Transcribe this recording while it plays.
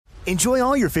Enjoy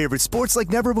all your favorite sports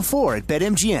like never before at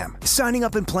BetMGM. Signing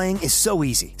up and playing is so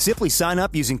easy. Simply sign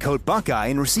up using code Buckeye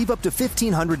and receive up to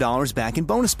 $1,500 back in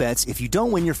bonus bets if you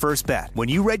don't win your first bet. When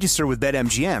you register with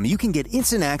BetMGM, you can get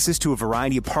instant access to a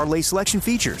variety of parlay selection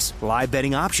features, live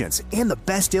betting options, and the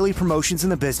best daily promotions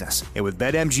in the business. And with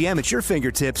BetMGM at your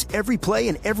fingertips, every play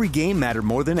and every game matter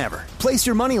more than ever. Place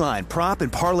your moneyline, prop,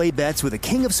 and parlay bets with the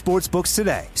king of sportsbooks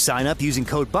today. Sign up using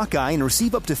code Buckeye and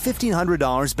receive up to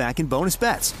 $1,500 back in bonus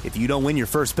bets if you don't win your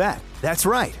first bet. That's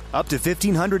right, up to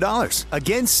 $1,500.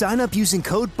 Again, sign up using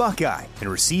code Buckeye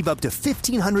and receive up to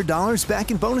 $1,500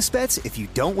 back in bonus bets if you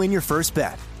don't win your first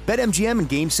bet. BetMGM and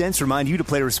GameSense remind you to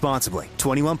play responsibly.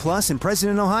 21 plus and present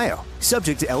in Ohio.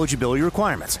 Subject to eligibility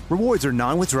requirements. Rewards are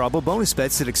non-withdrawable bonus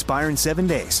bets that expire in 7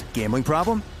 days. Gambling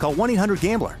problem? Call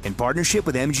 1-800-GAMBLER in partnership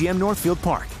with MGM Northfield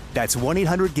Park. That's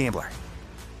 1-800-GAMBLER.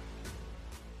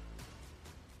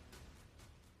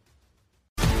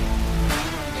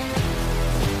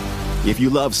 If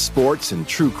you love sports and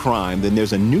true crime, then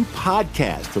there's a new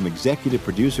podcast from executive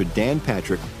producer Dan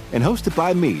Patrick and hosted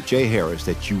by me, Jay Harris,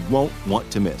 that you won't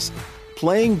want to miss.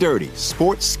 Playing Dirty: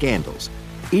 Sports Scandals.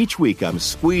 Each week, I'm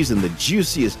squeezing the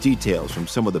juiciest details from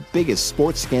some of the biggest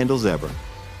sports scandals ever.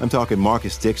 I'm talking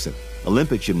Marcus Dixon,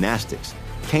 Olympic gymnastics,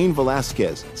 Cain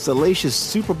Velasquez, salacious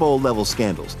Super Bowl-level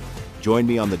scandals. Join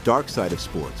me on the dark side of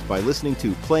sports by listening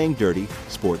to Playing Dirty: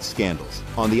 Sports Scandals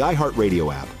on the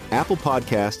iHeartRadio app, Apple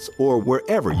Podcasts, or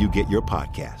wherever you get your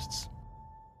podcasts.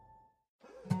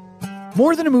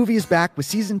 More Than a Movie is back with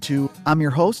Season 2. I'm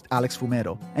your host, Alex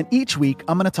Fumero, and each week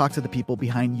I'm going to talk to the people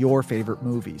behind your favorite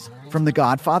movies. From The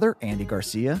Godfather, Andy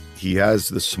Garcia. He has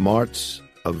the smarts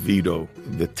of Vito,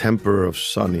 the temper of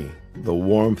Sonny, the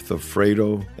warmth of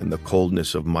Fredo, and the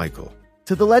coldness of Michael.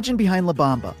 To the legend behind La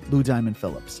Bamba, Lou Diamond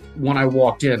Phillips. When I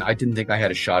walked in, I didn't think I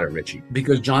had a shot at Richie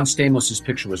because John Stamos'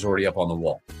 picture was already up on the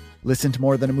wall. Listen to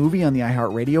More Than a Movie on the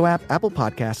iHeartRadio app, Apple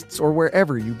Podcasts, or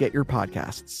wherever you get your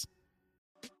podcasts.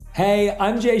 Hey,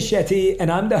 I'm Jay Shetty,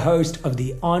 and I'm the host of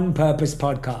the On Purpose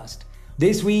podcast.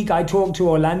 This week, I talked to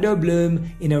Orlando Bloom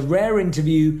in a rare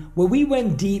interview where we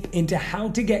went deep into how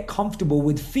to get comfortable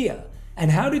with fear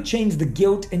and how to change the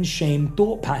guilt and shame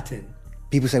thought pattern.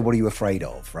 People say, what are you afraid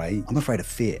of, right? I'm afraid of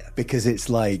fear because it's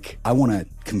like I want to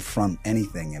confront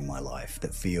anything in my life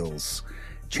that feels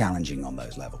challenging on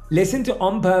those levels. Listen to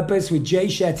On Purpose with Jay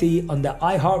Shetty on the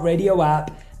iHeartRadio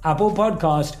app, Apple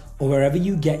Podcast, or wherever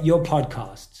you get your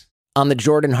podcasts. On The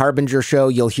Jordan Harbinger Show,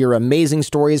 you'll hear amazing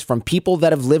stories from people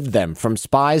that have lived them, from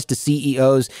spies to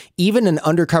CEOs, even an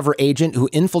undercover agent who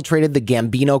infiltrated the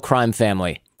Gambino crime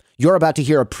family. You're about to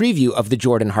hear a preview of The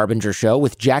Jordan Harbinger Show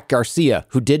with Jack Garcia,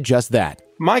 who did just that.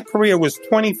 My career was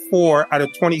 24 out of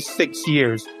 26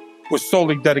 years was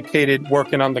solely dedicated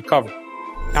working undercover.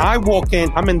 Now I walk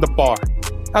in, I'm in the bar.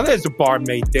 Now there's a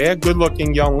barmaid there,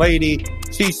 good-looking young lady.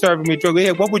 She's serving me a drink.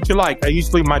 Hey, what would you like?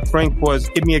 Usually my drink was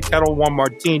give me a Kettle One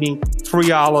martini,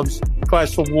 3 olives,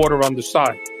 glass of water on the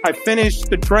side. I finish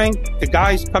the drink. The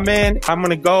guys come in. I'm going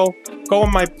to go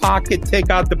in my pocket, take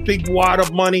out the big wad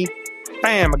of money.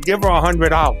 Bam, I give her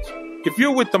 $100. If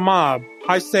you're with the mob,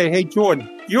 I say, hey,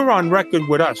 Jordan, you're on record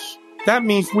with us. That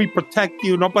means we protect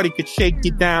you. Nobody could shake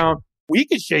you down. We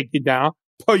could shake you down,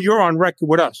 but you're on record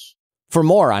with us. For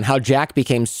more on how Jack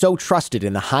became so trusted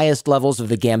in the highest levels of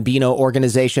the Gambino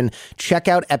organization, check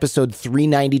out episode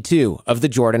 392 of The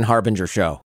Jordan Harbinger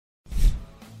Show.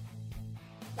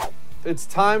 It's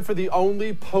time for the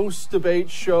only post-debate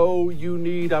show you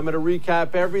need. I'm going to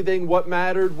recap everything, what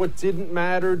mattered, what didn't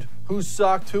matter, who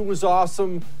sucked, who was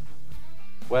awesome.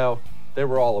 Well, they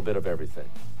were all a bit of everything.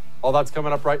 All that's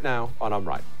coming up right now on I'm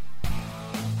Right.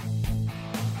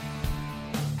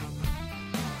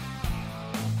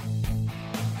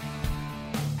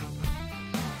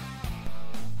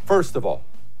 First of all,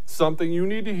 something you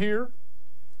need to hear,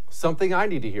 something I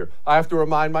need to hear. I have to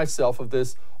remind myself of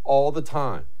this all the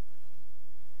time.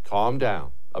 Calm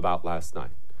down about last night.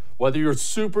 Whether you're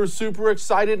super, super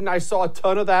excited, and I saw a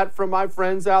ton of that from my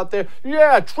friends out there,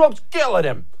 yeah, Trump's killing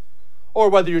him. Or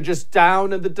whether you're just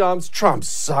down in the dumps, Trump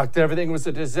sucked, everything was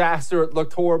a disaster, it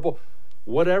looked horrible.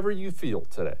 Whatever you feel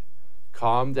today,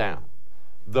 calm down.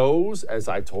 Those, as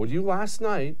I told you last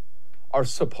night, are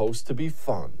supposed to be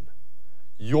fun.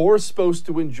 You're supposed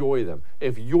to enjoy them.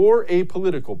 If you're a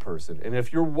political person, and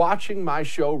if you're watching my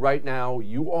show right now,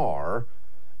 you are,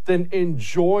 then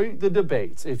enjoy the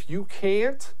debates. If you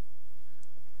can't,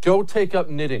 go take up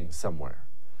knitting somewhere.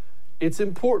 It's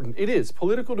important. It is.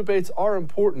 Political debates are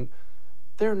important.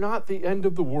 They're not the end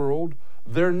of the world.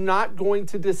 They're not going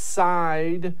to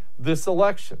decide this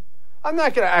election. I'm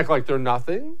not going to act like they're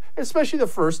nothing, especially the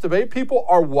first debate. People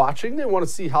are watching. They want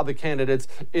to see how the candidates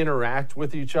interact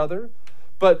with each other.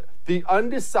 But the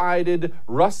undecided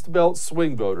Rust Belt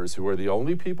swing voters, who are the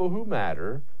only people who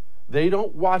matter, they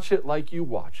don't watch it like you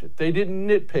watch it. They didn't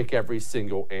nitpick every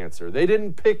single answer. They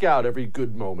didn't pick out every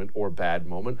good moment or bad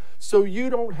moment, so you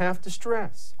don't have to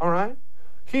stress, all right?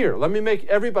 Here, let me make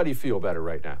everybody feel better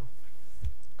right now.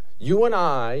 You and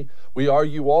I, we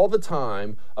argue all the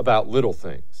time about little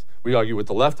things. We argue with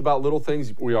the left about little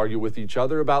things. We argue with each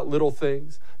other about little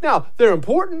things. Now, they're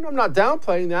important. I'm not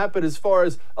downplaying that, but as far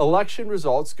as election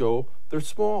results go, they're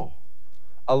small.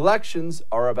 Elections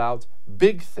are about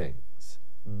big things.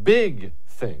 Big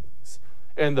things.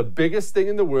 And the biggest thing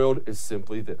in the world is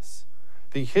simply this.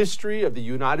 The history of the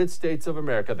United States of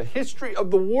America, the history of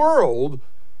the world,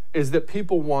 is that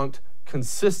people want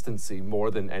consistency more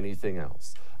than anything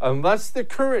else. Unless the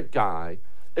current guy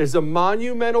is a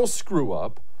monumental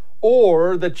screw-up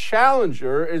or the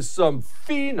challenger is some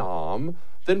phenom,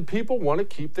 then people want to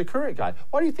keep the current guy.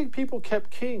 Why do you think people kept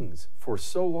kings for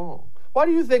so long? Why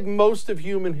do you think most of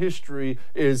human history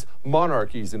is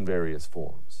monarchies in various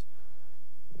forms?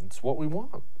 It's what we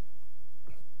want.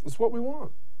 It's what we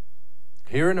want.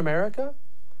 Here in America,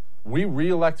 we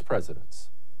re-elect presidents.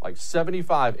 Like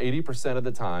 75, 80% of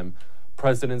the time,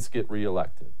 presidents get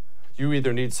re-elected. You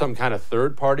either need some kind of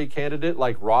third-party candidate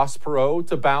like Ross Perot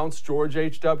to bounce George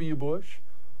H.W. Bush,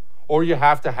 or you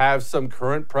have to have some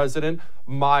current president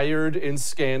mired in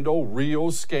scandal,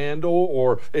 real scandal,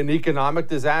 or an economic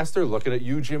disaster. Looking at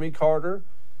you, Jimmy Carter.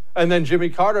 And then Jimmy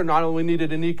Carter not only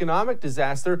needed an economic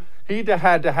disaster, he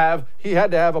had to have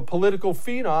a political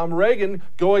phenom, Reagan,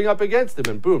 going up against him,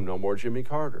 and boom, no more Jimmy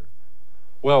Carter.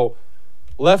 Well,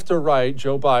 left or right,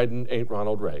 Joe Biden ain't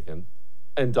Ronald Reagan,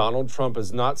 and Donald Trump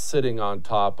is not sitting on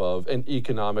top of an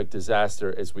economic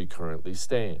disaster as we currently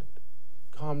stand.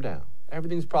 Calm down.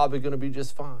 Everything's probably going to be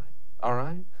just fine, all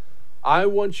right? I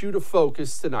want you to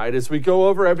focus tonight as we go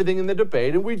over everything in the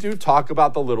debate, and we do talk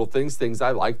about the little things, things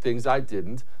I liked, things I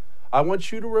didn't. I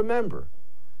want you to remember,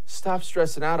 stop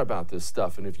stressing out about this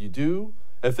stuff, and if you do,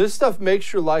 if this stuff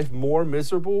makes your life more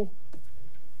miserable,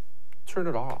 turn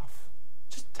it off.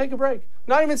 Just take a break.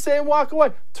 Not even saying walk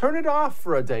away. Turn it off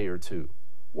for a day or two.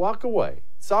 Walk away.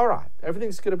 It's all right.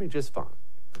 Everything's going to be just fine.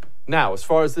 Now, as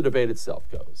far as the debate itself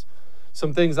goes,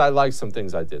 some things I liked, some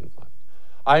things I didn't like.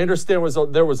 I understand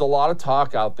there was a lot of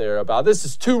talk out there about this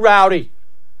is too rowdy.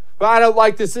 I don't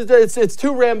like this. It's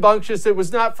too rambunctious. It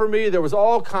was not for me. There was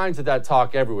all kinds of that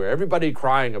talk everywhere. Everybody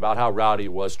crying about how rowdy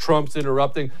it was. Trump's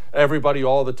interrupting everybody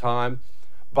all the time.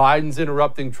 Biden's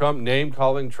interrupting Trump,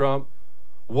 name-calling Trump.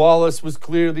 Wallace was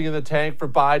clearly in the tank for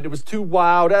Biden. It was too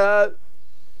wild.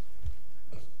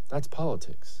 That's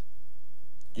politics.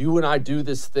 You and I do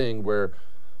this thing where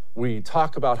we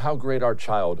talk about how great our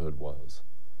childhood was.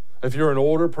 If you're an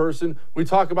older person, we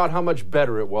talk about how much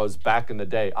better it was back in the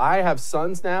day. I have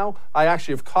sons now. I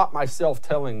actually have caught myself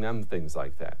telling them things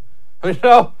like that. You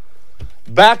know,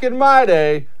 back in my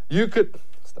day, you could...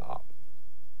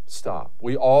 Stop.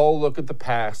 We all look at the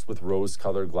past with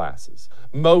rose-colored glasses.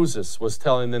 Moses was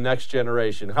telling the next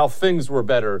generation how things were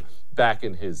better back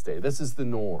in his day. This is the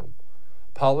norm.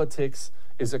 Politics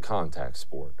is a contact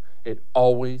sport. It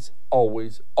always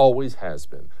has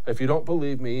been. If you don't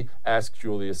believe me, ask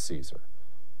Julius Caesar.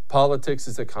 Politics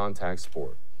is a contact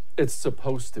sport. It's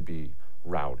supposed to be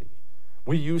rowdy.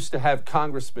 We used to have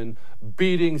congressmen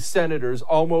beating senators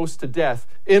almost to death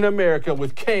in America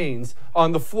with canes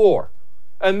on the floor.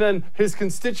 And then his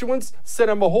constituents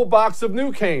sent him a whole box of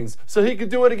new canes so he could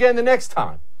do it again the next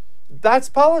time. That's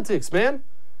politics, man.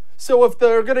 So if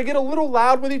they're going to get a little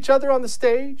loud with each other on the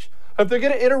stage, if they're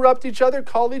going to interrupt each other,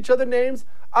 call each other names,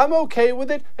 I'm okay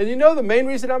with it. And you know the main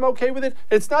reason I'm okay with it?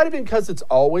 It's not even because it's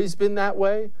always been that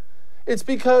way. It's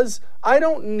because I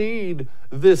don't need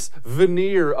this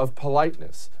veneer of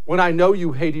politeness when I know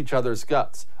you hate each other's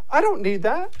guts. I don't need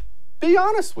that. Be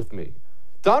honest with me.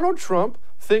 Donald Trump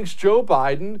thinks Joe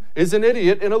Biden is an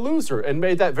idiot and a loser and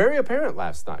made that very apparent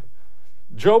last night.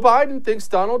 Joe Biden thinks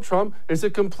Donald Trump is a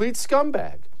complete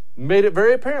scumbag. Made it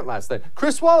very apparent last night.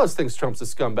 Chris Wallace thinks Trump's a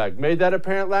scumbag. Made that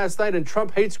apparent last night, and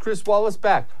Trump hates Chris Wallace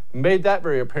back. Made that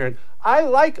very apparent. I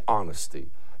like honesty.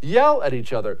 Yell at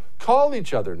each other. Call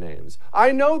each other names.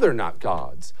 I know they're not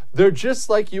gods. They're just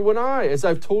like you and I, as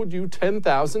I've told you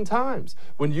 10,000 times.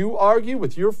 When you argue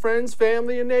with your friends,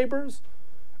 family, and neighbors,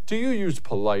 do you use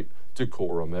polite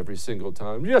decorum every single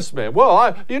time? Yes, ma'am.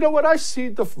 Well, you know what? I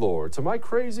cede the floor to my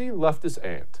crazy leftist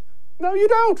aunt. No, you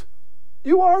don't.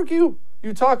 You argue.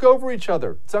 You talk over each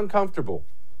other. It's uncomfortable.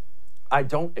 I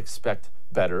don't expect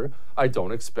better. I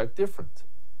don't expect different.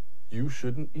 You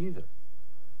shouldn't either.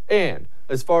 And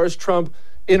as far as Trump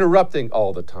interrupting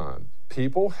all the time,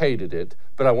 people hated it,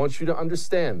 but I want you to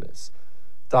understand this.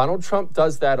 Donald Trump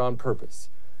does that on purpose.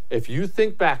 If you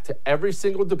think back to every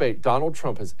single debate Donald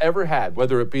Trump has ever had,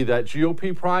 whether it be that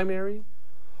GOP primary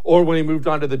or when he moved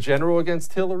on to the general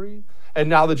against Hillary and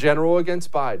now the general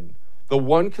against Biden, the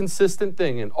one consistent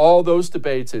thing in all those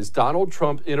debates is Donald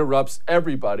Trump interrupts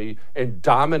everybody and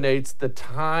dominates the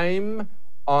time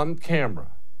on camera.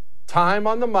 Time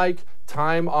on the mic,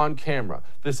 time on camera.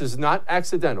 This is not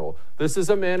accidental. This is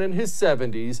a man in his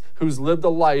 70s who's lived a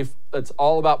life that's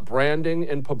all about branding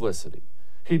and publicity.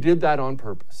 He did that on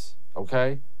purpose,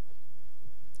 okay?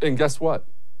 And guess what?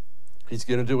 He's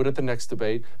going to do it at the next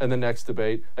debate, and the next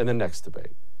debate, and the next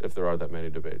debate, if there are that many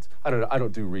debates. I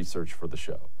don't do research for the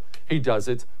show. He does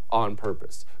it on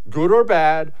purpose. Good or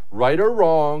bad, right or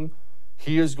wrong,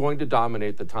 he is going to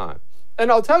dominate the time.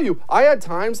 And I'll tell you, I had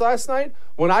times last night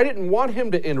when I didn't want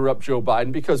him to interrupt Joe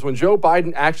Biden, because when Joe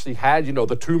Biden actually had,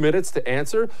 the 2 minutes to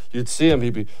answer, you'd see him,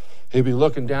 he'd be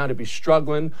looking down, he'd be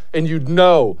struggling, and you'd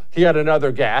know he had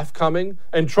another gaffe coming,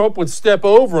 and Trump would step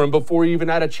over him before he even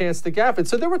had a chance to gaffe it.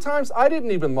 So there were times I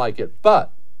didn't even like it,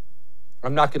 but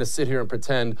I'm not going to sit here and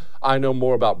pretend I know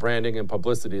more about branding and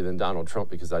publicity than Donald Trump,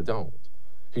 because I don't.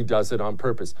 He does it on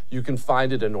purpose. You can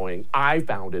find it annoying. I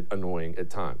found it annoying at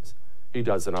times. He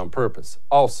does it on purpose.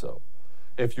 Also,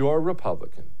 if you're a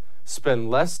Republican, spend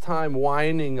less time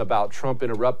whining about Trump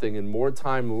interrupting and more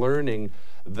time learning.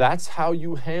 That's how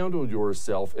you handle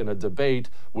yourself in a debate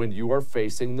when you are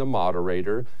facing the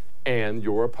moderator and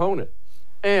your opponent.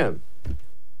 And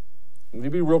let me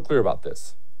be real clear about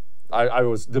this. I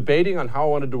was debating on how I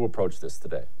wanted to approach this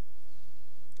today.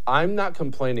 I'm not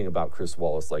complaining about Chris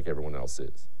Wallace like everyone else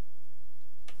is.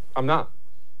 I'm not.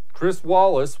 Chris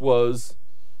Wallace was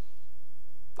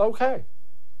okay.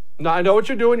 Now, I know what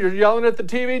you're doing. You're yelling at the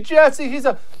TV. Jesse, he's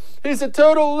a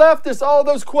total leftist. All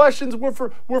those questions were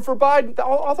for Biden.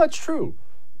 All that's true.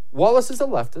 Wallace is a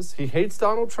leftist. He hates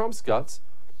Donald Trump's guts.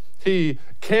 He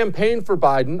campaigned for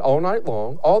Biden all night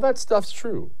long. All that stuff's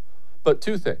true. But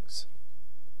two things.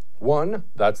 One,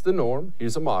 that's the norm.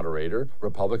 He's a moderator.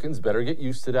 Republicans better get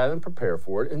used to that and prepare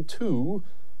for it. And two,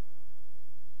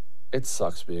 it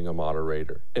sucks being a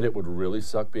moderator. And it would really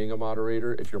suck being a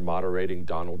moderator if you're moderating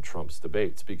Donald Trump's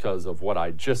debates, because of what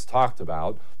I just talked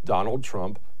about. Donald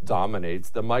Trump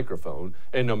dominates the microphone,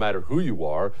 and no matter who you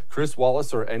are, Chris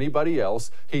Wallace or anybody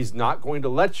else, he's not going to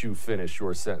let you finish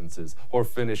your sentences or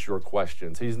finish your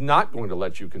questions. He's not going to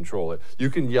let you control it.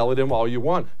 You can yell at him all you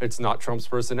want. It's not Trump's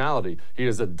personality. He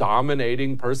is a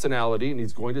dominating personality, and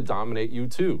he's going to dominate you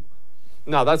too.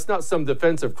 Now, that's not some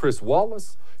defense of Chris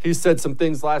Wallace. He said some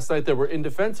things last night that were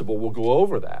indefensible. We'll go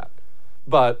over that.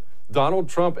 But Donald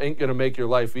Trump ain't going to make your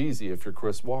life easy if you're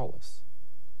Chris Wallace.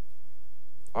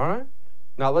 All right?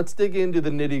 Now, let's dig into the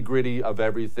nitty-gritty of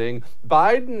everything.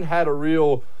 Biden had a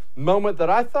real moment that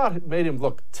I thought made him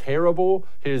look terrible.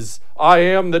 His I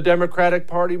am the Democratic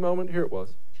Party moment. Here it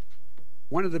was.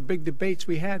 One of the big debates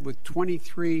we had with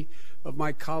 23 of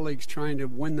my colleagues trying to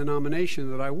win the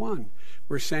nomination that I won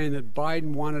were saying that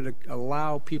Biden wanted to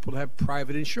allow people to have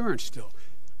private insurance still.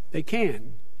 They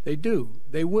can. They do.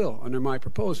 They will under my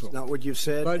proposal. It's not what you've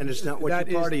said, and it's not what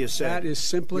your party has said. That is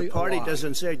simply your party a lie.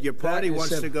 Doesn't say it. Your party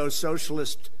wants to go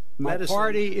socialist medicine. My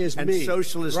party is and me.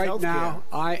 Socialist right healthcare. Now,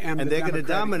 I am and the they're going to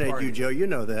dominate Party. you, Joe. You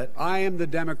know that. I am the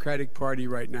Democratic Party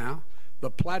right now. The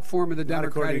platform of the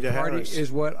Democratic Party Harris.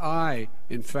 is what I,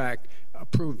 in fact,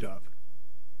 approved of.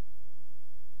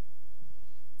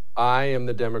 I am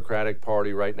the Democratic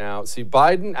Party right now. See,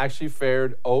 Biden actually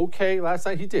fared okay last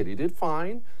night. He did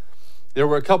fine. There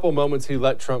were a couple moments he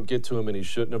let Trump get to him and he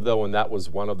shouldn't have, though, and that was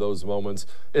one of those moments.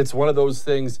 It's one of those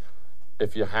things,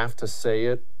 if you have to say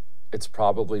it, it's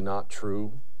probably not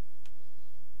true.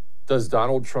 Does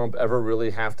Donald Trump ever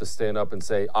really have to stand up and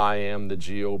say, I am the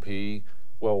GOP?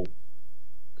 Well,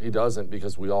 he doesn't,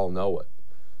 because we all know it.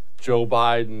 Joe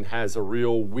Biden has a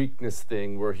real weakness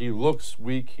thing where he looks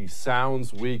weak, he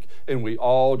sounds weak, and we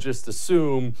all just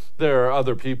assume there are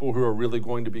other people who are really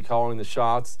going to be calling the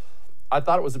shots. I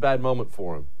thought it was a bad moment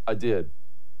for him. I did.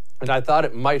 And I thought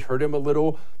it might hurt him a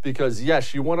little because,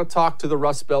 yes, you want to talk to the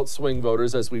Rust Belt swing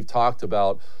voters, as we've talked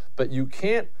about, but you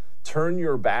can't turn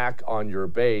your back on your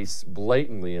base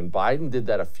blatantly, and Biden did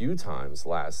that a few times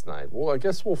last night. Well, I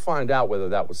guess we'll find out whether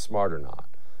that was smart or not.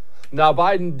 Now,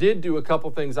 Biden did do a couple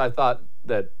things I thought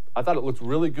it looked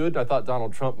really good. I thought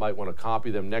Donald Trump might want to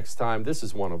copy them next time. This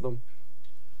is one of them.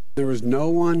 We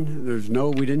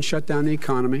didn't shut down the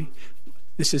economy.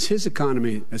 This is his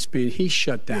economy he's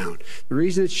shut down. The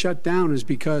reason it's shut down is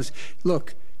because,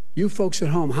 look, you folks at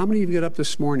home, how many of you got up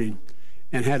this morning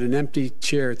and had an empty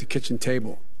chair at the kitchen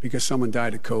table because someone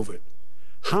died of COVID?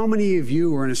 How many of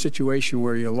you were in a situation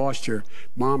where you lost your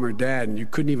mom or dad and you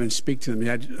couldn't even speak to them? You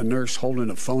had a nurse holding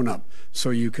a phone up so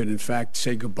you could, in fact,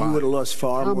 say goodbye. You would have lost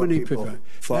far more people.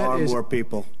 Far more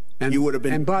people. And you would have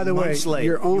been. And by the way, late.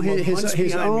 Your own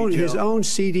his own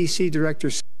CDC director.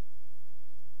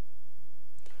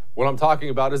 What I'm talking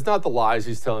about is not the lies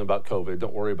he's telling about COVID.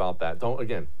 Don't worry about that.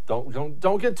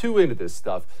 Don't get too into this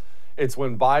stuff. It's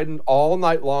when Biden all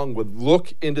night long would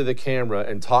look into the camera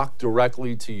and talk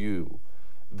directly to you.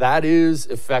 That is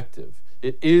effective.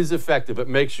 It is effective. It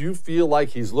makes you feel like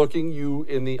he's looking you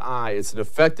in the eye. It's an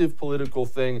effective political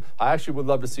thing. I actually would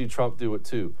love to see Trump do it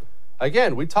too.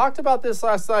 Again, we talked about this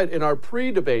last night in our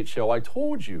pre-debate show. I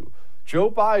told you, Joe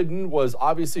Biden was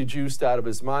obviously juiced out of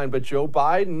his mind, but Joe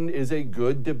Biden is a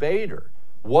good debater,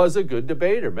 was a good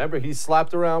debater. Remember, he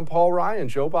slapped around Paul Ryan.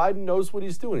 Joe Biden knows what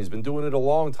he's doing. He's been doing it a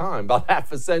long time, about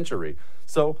half a century.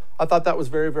 So I thought that was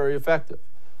very, very effective.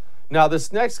 Now,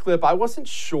 this next clip, I wasn't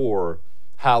sure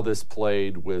how this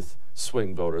played with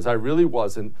swing voters. I really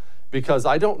wasn't, because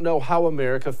I don't know how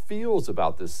America feels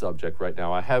about this subject right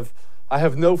now. I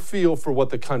have no feel for what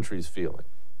the country's feeling.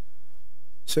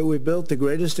 So we built the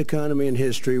greatest economy in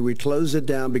history. We closed it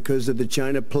down because of the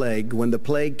China plague. When the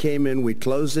plague came in, we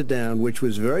closed it down, which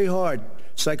was very hard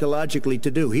psychologically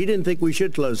to do. He didn't think we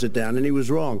should close it down, and he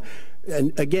was wrong.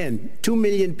 And again, 2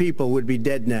 million people would be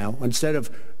dead now instead of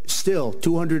still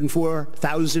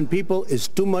 204,000 people is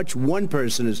too much. One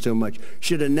person is too much.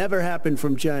 Should have never happened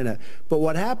from China. But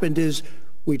what happened is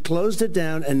we closed it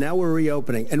down, and now we're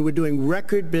reopening, and we're doing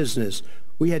record business.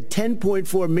 We had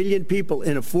 10.4 million people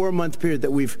in a 4-month period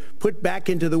that we've put back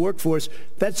into the workforce.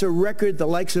 That's a record the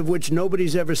likes of which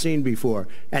nobody's ever seen before.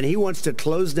 And he wants to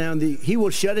close down he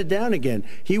will shut it down again.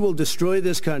 He will destroy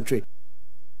this country.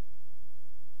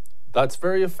 That's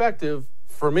very effective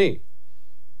for me.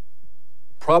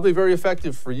 Probably very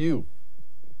effective for you.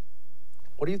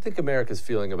 What do you think America's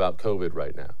feeling about COVID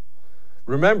right now?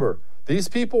 Remember, these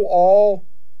people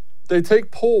they take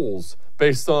polls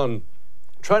based on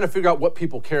trying to figure out what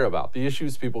people care about, the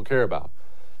issues people care about.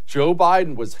 Joe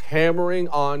Biden was hammering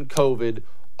on COVID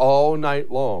all night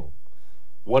long.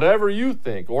 Whatever you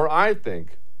think or I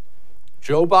think,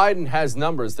 Joe Biden has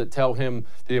numbers that tell him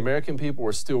the American people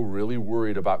are still really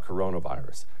worried about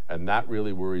coronavirus, and that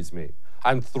really worries me.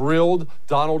 I'm thrilled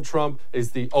Donald Trump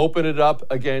is the open it up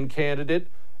again candidate,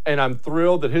 and I'm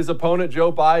thrilled that his opponent,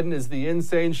 Joe Biden, is the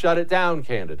insane shut it down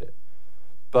candidate.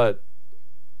 But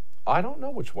I don't know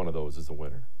which one of those is a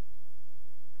winner.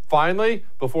 Finally,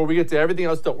 before we get to everything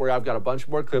else, don't worry, I've got a bunch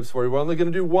more clips for you. We're only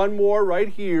going to do one more right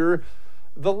here.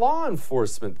 The law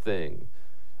enforcement thing.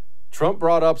 Trump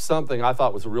brought up something I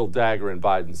thought was a real dagger in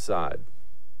Biden's side.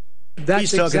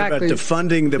 He's talking about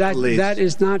defunding the police. That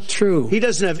is not true. He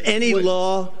doesn't have any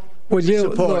law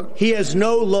support. Look, he has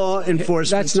no law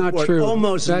enforcement That's not support. true.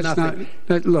 Almost nothing.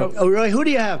 Look. Oh, really? Who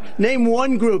do you have? Name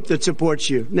one group that supports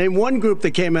you. Name one group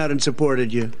that came out and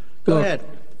supported you. Go ahead.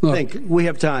 Think. We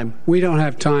have time. We don't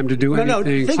have time to do anything. No,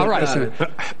 think about it.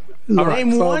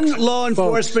 Name one law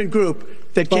enforcement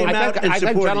group that came out and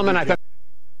supported you.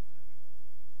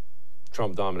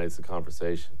 Trump dominates the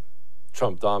conversation.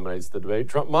 Trump dominates the debate.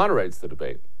 Trump moderates the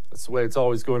debate. That's the way it's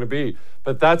always going to be.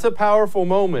 But that's a powerful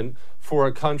moment for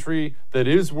a country that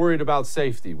is worried about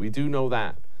safety. We do know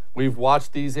that. We've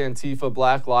watched these Antifa,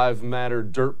 Black Lives Matter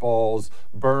dirtballs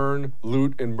burn,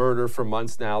 loot, and murder for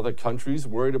months now. The country's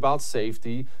worried about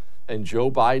safety, and Joe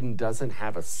Biden doesn't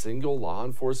have a single law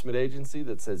enforcement agency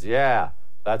that says, yeah,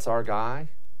 that's our guy.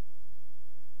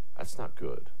 That's not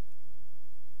good.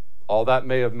 All that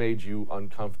may have made you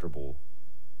uncomfortable,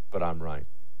 but I'm right.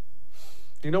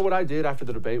 Do you know what I did after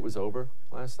the debate was over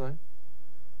last night?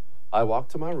 I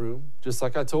walked to my room, just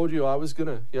like I told you I was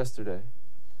gonna yesterday.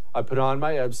 I put on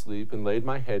my Ebb Sleep and laid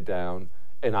my head down,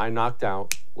 and I knocked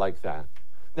out like that.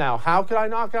 Now, how could I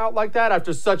knock out like that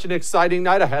after such an exciting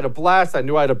night? I had a blast. I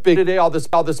knew I had a big day, all this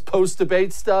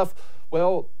post-debate stuff.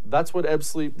 Well, that's what Ebb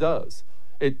Sleep does.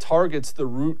 It targets the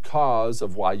root cause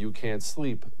of why you can't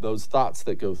sleep, those thoughts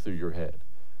that go through your head.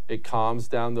 It calms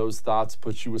down those thoughts,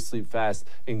 puts you asleep fast,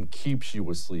 and keeps you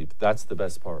asleep. That's the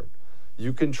best part.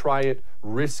 You can try it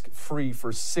risk-free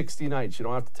for 60 nights. You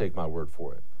don't have to take my word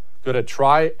for it. Go to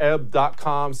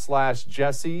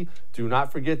tryebb.com/Jesse. Do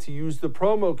not forget to use the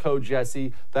promo code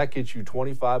Jesse. That gets you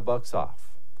 $25 off.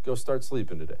 Go start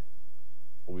sleeping today.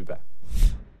 We'll be back.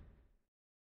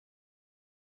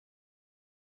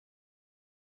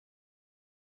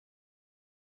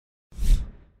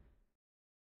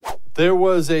 There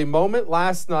was a moment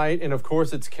last night, and of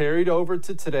course it's carried over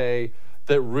to today,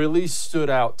 that really stood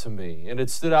out to me. And it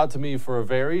stood out to me for a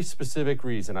very specific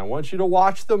reason. I want you to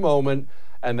watch the moment,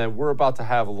 and then we're about to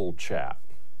have a little chat.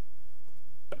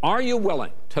 are you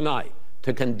willing tonight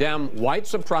to condemn white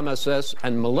supremacists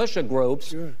and militia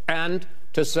groups and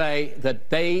to say that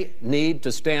they need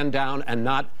to stand down and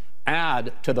not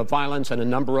add to the violence in a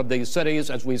number of these cities,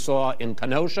 as we saw in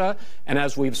Kenosha and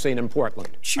as we've seen in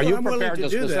Portland? Sure, are you I'm prepared willing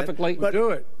to do specifically that, but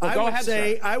do it? Well, go ahead,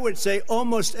 sir. I would say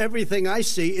almost everything I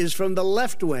see is from the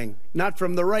left wing, not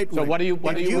from the right wing. So what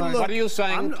are you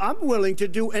saying? I'm willing to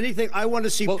do anything. I want to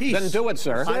see peace. Then do it,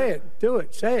 sir. Say it. Do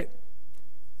it. Say it.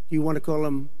 You want to call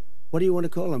them? What do you want to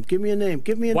call them? Give me a name.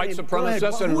 Give me a white name.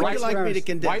 Supremacists and Who would you like me to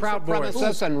condemn? White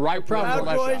supremacists and right Proud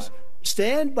Boys.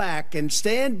 Stand back and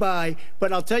stand by.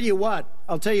 But I'll tell you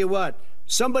what.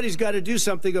 Somebody's got to do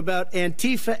something about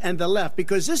Antifa and the left,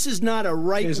 because this is not a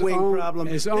right-wing problem.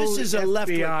 This is a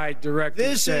left-wing.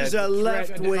 This is a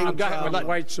left-wing problem.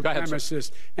 White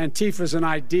supremacists. Antifa's an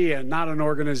idea, not an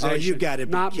organization. Oh, you got it.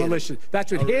 Not militia.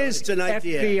 That's what his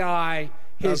FBI.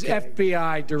 His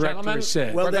FBI director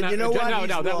said. Well, then you know what?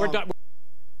 No, we're done.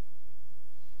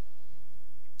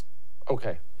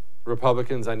 Okay,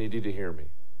 Republicans, I need you to hear me.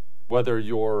 Whether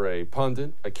you're a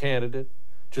pundit, a candidate,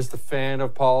 just a fan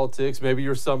of politics, maybe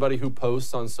you're somebody who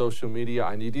posts on social media,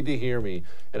 I need you to hear me,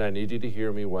 and I need you to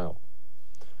hear me well.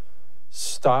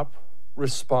 Stop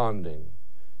responding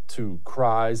to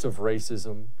cries of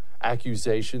racism,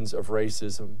 accusations of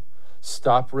racism.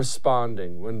 Stop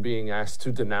responding when being asked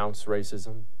to denounce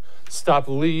racism. Stop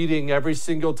leading every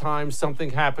single time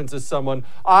something happens to someone.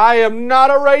 I am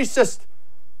not a racist.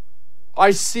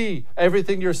 I see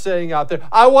everything you're saying out there.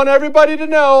 I want everybody to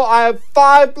know I have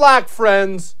 5 black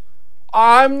friends.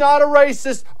 I'm not a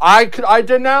racist. I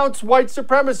denounce white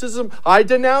supremacism. I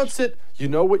denounce it. You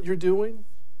know what you're doing?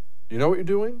 You know what you're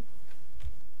doing?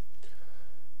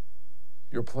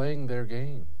 You're playing their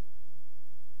game.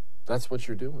 That's what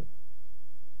you're doing.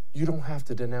 You don't have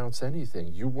to denounce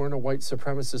anything. You weren't a white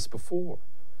supremacist before.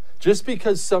 Just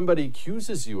because somebody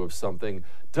accuses you of something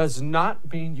does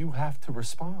not mean you have to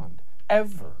respond.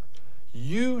 Ever.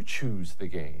 You choose the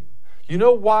game. You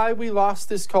know why we lost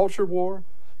this culture war?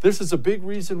 This is a big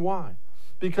reason why.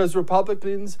 Because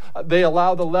Republicans, they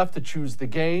allow the left to choose the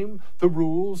game, the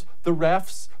rules, the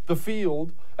refs, the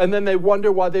field, and then they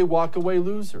wonder why they walk away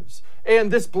losers.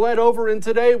 And this bled over in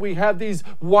today. We have these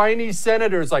whiny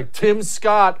senators like Tim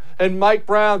Scott and Mike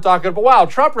Brown talking about, wow,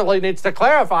 Trump really needs to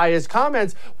clarify his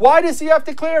comments. Why does he have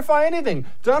to clarify anything?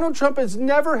 Donald Trump has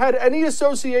never had any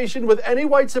association with any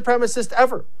white supremacist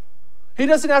ever. He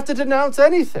doesn't have to denounce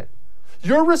anything.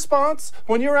 Your response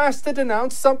when you're asked to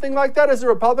denounce something like that as a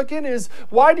Republican is,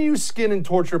 why do you skin and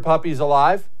torture puppies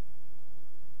alive?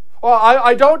 Well,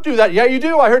 I don't do that. Yeah, you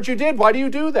do. I heard you did. Why do you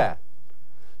do that?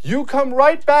 You come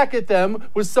right back at them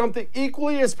with something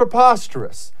equally as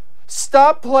preposterous.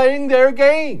 Stop playing their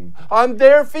game on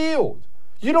their field.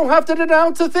 You don't have to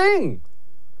denounce a thing.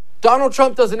 Donald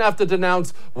Trump doesn't have to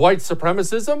denounce white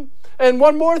supremacism. And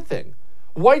one more thing.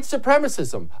 White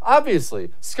supremacism,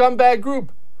 obviously, scumbag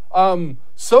group.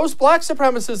 So's black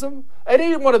supremacism.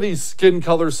 Any one of these skin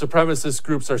color supremacist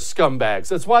groups are scumbags.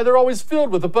 That's why they're always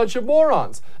filled with a bunch of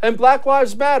morons. And Black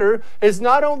Lives Matter is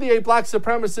not only a black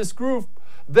supremacist group,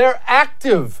 they're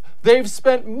active. They've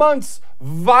spent months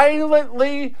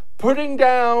violently putting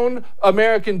down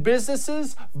American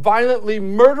businesses, violently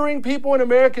murdering people in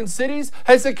American cities.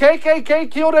 Has the KKK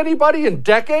killed anybody in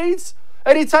decades?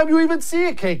 Anytime you even see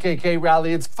a KKK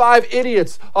rally, it's 5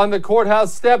 idiots on the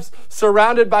courthouse steps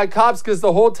surrounded by cops because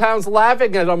the whole town's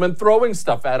laughing at them and throwing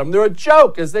stuff at them. They're a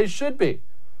joke, as they should be.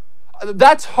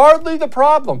 That's hardly the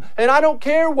problem. And I don't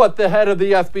care what the head of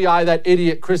the FBI, that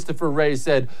idiot Christopher Wray,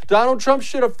 said. Donald Trump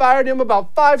should have fired him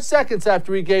about 5 seconds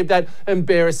after he gave that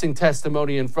embarrassing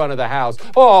testimony in front of the House.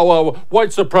 Oh, well, white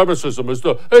supremacism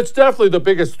it's definitely the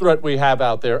biggest threat we have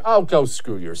out there. Oh, go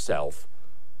screw yourself.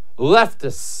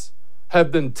 Leftists have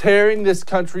been tearing this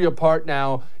country apart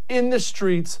now in the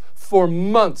streets for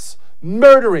months,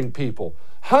 murdering people,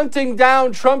 hunting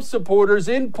down Trump supporters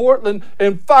in Portland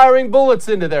and firing bullets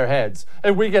into their heads.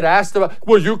 And we get asked about,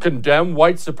 will you condemn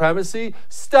white supremacy?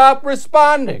 Stop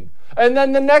responding. And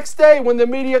then the next day, when the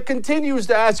media continues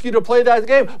to ask you to play that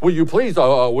game, will you please,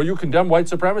 will you condemn white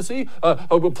supremacy?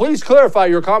 Please clarify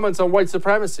your comments on white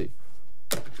supremacy.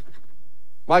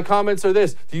 My comments are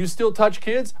this. Do you still touch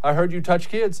kids? I heard you touch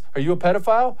kids. Are you a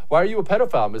pedophile? Why are you a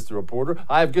pedophile, Mr. Reporter?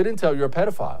 I have good intel you're a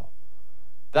pedophile.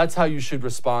 That's how you should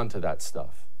respond to that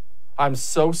stuff. I'm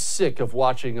so sick of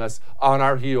watching us on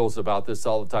our heels about this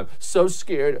all the time. So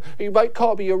scared. You might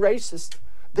call me a racist.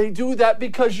 They do that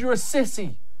because you're a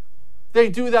sissy. They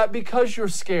do that because you're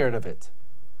scared of it.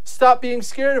 Stop being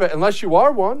scared of it, unless you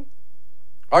are one.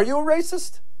 Are you a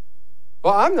racist?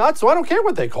 Well, I'm not, so I don't care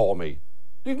what they call me.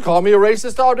 You can call me a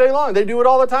racist all day long. They do it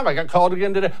all the time. I got called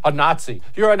again today. A Nazi.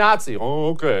 You're a Nazi. Oh,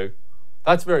 okay.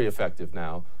 That's very effective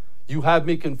now. You have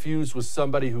me confused with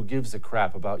somebody who gives a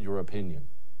crap about your opinion.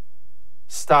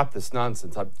 Stop this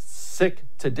nonsense. I'm sick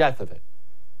to death of it.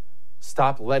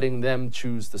 Stop letting them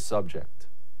choose the subject.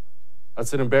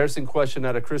 That's an embarrassing question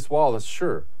out of Chris Wallace,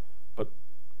 sure. But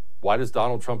why does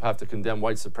Donald Trump have to condemn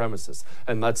white supremacists?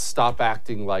 And let's stop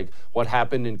acting like what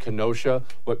happened in Kenosha,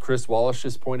 what Chris Wallace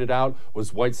just pointed out,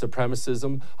 was white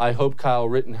supremacism. I hope Kyle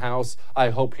Rittenhouse,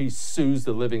 I hope he sues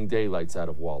the living daylights out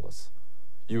of Wallace.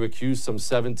 You accuse some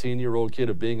 17-year-old kid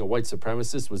of being a white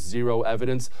supremacist with zero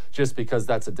evidence just because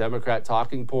that's a Democrat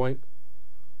talking point?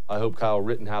 I hope Kyle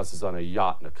Rittenhouse is on a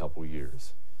yacht in a couple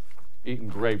years, eating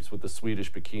grapes with the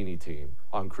Swedish bikini team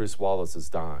on Chris Wallace's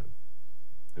dime.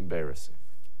 Embarrassing.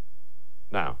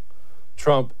 Now,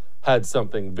 Trump had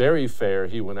something very fair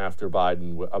he went after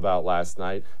Biden about last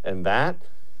night, and that's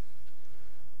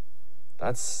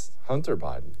Hunter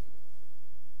Biden.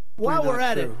 While we're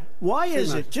at it, why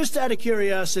is it, just out of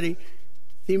curiosity,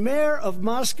 the mayor of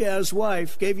Moscow's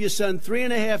wife gave your son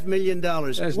 $3.5 million.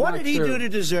 What did he do to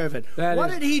deserve it?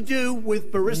 What did he do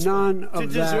with Burisma to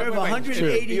deserve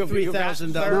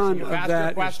 $183,000? None of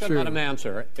that is true. Let him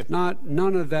answer.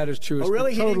 None of that is true. Oh,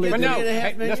 really? He didn't get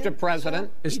 $3.5 million? Mr.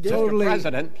 President, Mr.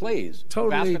 President, please.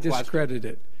 Totally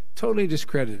discredited. Totally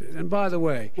discredited. And by the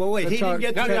way, well, wait, he didn't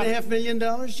get $3.5 million,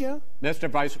 Joe? Mr.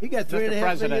 Vice, he got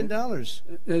 $3.5 million.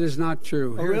 That is not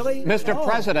true. Oh, really? Mr.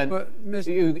 President,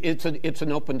 it's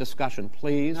an open discussion,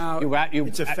 please.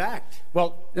 It's a fact.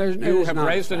 Well, you have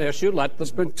raised an issue. Let the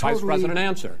Vice President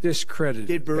answer. Discredited.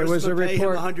 Did Burisma pay him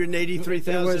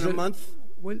 $183,000 a month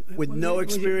with no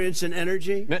experience in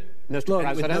energy? Mr.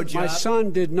 President, my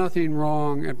son did nothing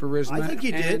wrong at Burisma. I think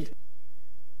he did.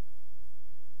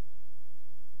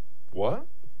 What?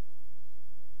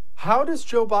 How does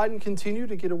Joe Biden continue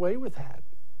to get away with that?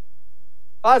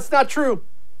 It's not true.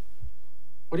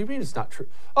 What do you mean it's not true?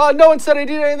 No one said he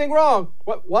did anything wrong.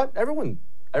 What? Everyone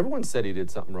said he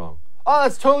did something wrong.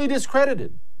 That's totally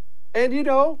discredited. And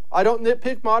I don't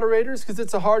nitpick moderators because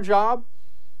it's a hard job.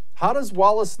 How does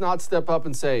Wallace not step up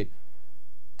and say,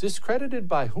 discredited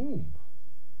by whom?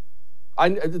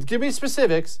 Give me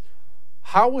specifics.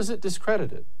 How was it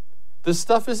discredited? This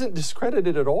stuff isn't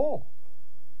discredited at all.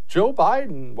 Joe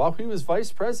Biden, while he was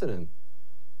vice president,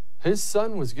 his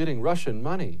son was getting Russian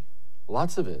money,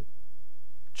 lots of it.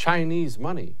 Chinese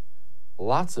money,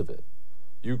 lots of it.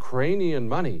 Ukrainian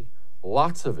money,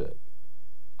 lots of it.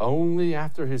 Only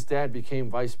after his dad became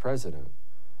vice president.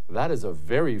 That is a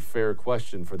very fair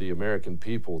question for the American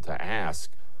people to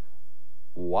ask.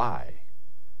 Why?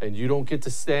 And you don't get to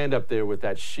stand up there with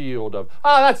that shield of,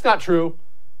 that's not true.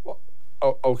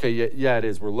 Oh, okay, yeah, it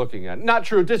is. We're looking at it. Not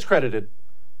true. Discredited.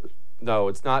 No,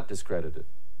 it's not discredited.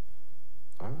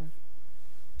 All right.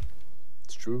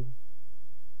 It's true.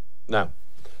 Now,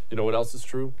 you know what else is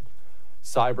true?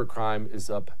 Cybercrime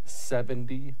is up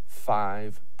 75%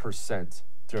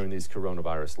 during these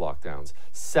coronavirus lockdowns.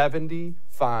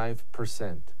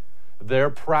 75%.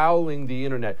 They're prowling the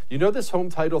internet. You know this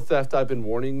home title theft I've been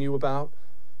warning you about?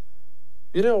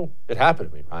 It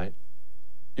happened to me, right?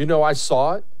 I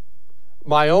saw it.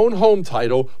 My own home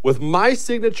title with my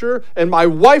signature and my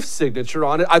wife's signature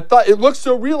on it. I thought it looked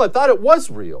so real. I thought it was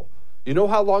real. You know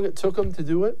how long it took them to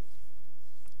do it?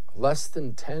 Less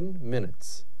than 10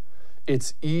 minutes.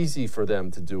 It's easy for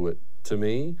them to do it to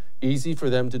me, easy for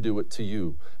them to do it to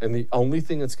you. And the only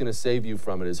thing that's going to save you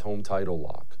from it is Home Title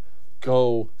Lock.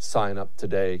 Go sign up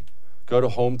today. Go to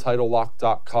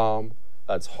HomeTitleLock.com.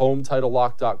 That's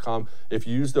HomeTitleLock.com. If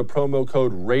you use the promo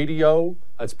code RADIO,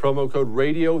 that's promo code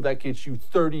RADIO, that gets you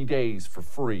 30 days for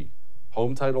free.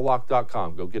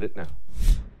 HomeTitleLock.com. Go get it now.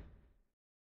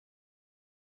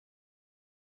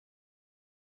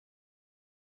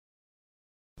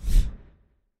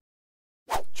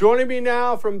 Joining me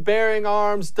now from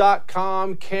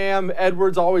BearingArms.com, Cam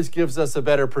Edwards always gives us a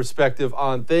better perspective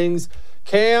on things.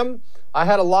 Cam, I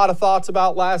had a lot of thoughts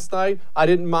about last night. I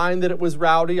didn't mind that it was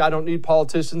rowdy. I don't need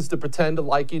politicians to pretend to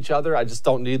like each other. I just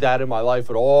don't need that in my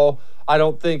life at all. I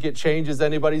don't think it changes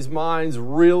anybody's minds,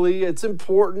 really. It's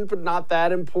important, but not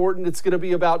that important. It's going to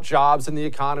be about jobs and the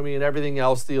economy and everything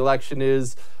else the election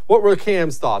is. What were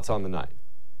Cam's thoughts on the night?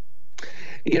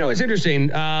 It's interesting.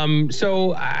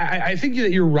 So I think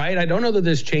that you're right. I don't know that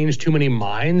this changed too many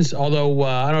minds, although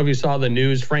I don't know if you saw the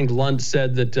news. Frank Luntz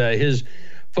said that his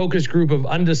focus group of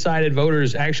undecided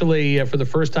voters actually, for the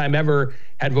first time ever,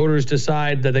 had voters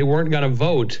decide that they weren't going to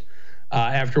vote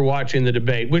after watching the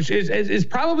debate, which is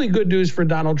probably good news for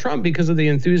Donald Trump because of the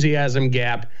enthusiasm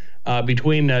gap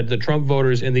between the Trump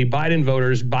voters and the Biden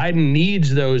voters. Biden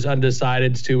needs those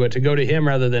undecideds to go to him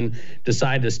rather than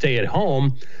decide to stay at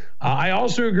home. I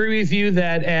also agree with you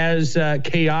that as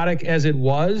chaotic as it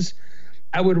was,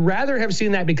 I would rather have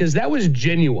seen that because that was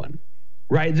genuine.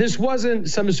 Right. This wasn't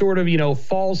some sort of,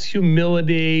 false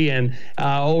humility and,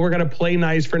 we're going to play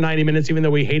nice for 90 minutes, even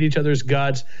though we hate each other's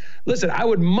guts. Listen, I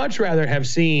would much rather have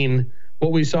seen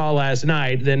what we saw last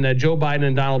night than Joe Biden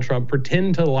and Donald Trump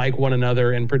pretend to like one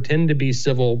another and pretend to be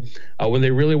civil when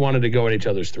they really wanted to go at each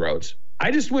other's throats.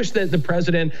 I just wish that the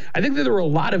president, I think that there were a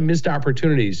lot of missed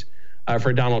opportunities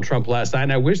for Donald Trump last night.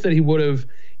 And I wish that he would have,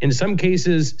 in some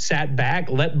cases, sat back,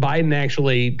 let Biden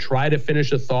actually try to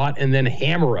finish a thought and then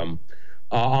hammer him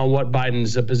on what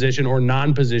Biden's position or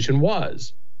non-position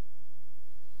was.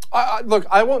 Look,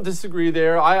 I won't disagree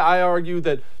there. I argue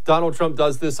that Donald Trump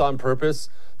does this on purpose,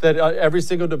 that every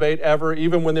single debate ever,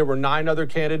 even when there were 9 other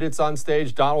candidates on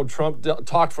stage, Donald Trump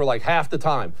talked for like half the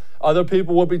time. Other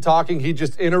people would be talking. He'd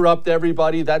just interrupt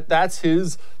everybody. That's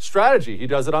his strategy. He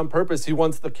does it on purpose. He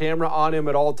wants the camera on him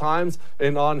at all times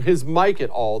and on his mic at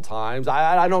all times.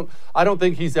 I don't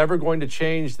think he's ever going to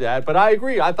change that. But I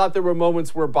agree. I thought there were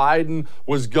moments where Biden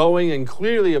was going and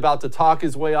clearly about to talk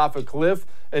his way off a cliff,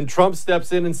 and Trump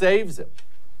steps in and saves him.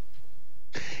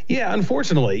 Yeah,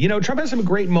 unfortunately. Trump has some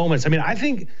great moments. I mean, I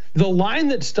think the line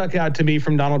that stuck out to me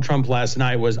from Donald Trump last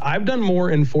night was, I've done more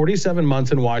in 47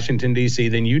 months in Washington, D.C.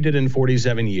 than you did in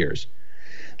 47 years.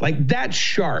 Like, that's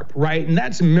sharp, right? And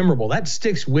that's memorable. That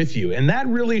sticks with you. And that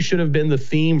really should have been the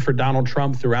theme for Donald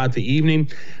Trump throughout the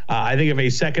evening. I think if a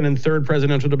second and third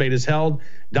presidential debate is held,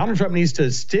 Donald Trump needs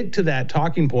to stick to that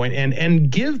talking point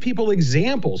and give people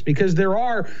examples, because there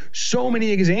are so many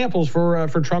examples for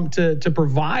Trump to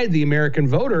provide the American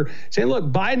voter, saying, look,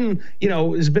 Biden,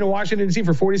 has been in Washington, D.C.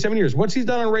 for 47 years. What's he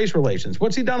done on race relations?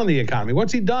 What's he done on the economy?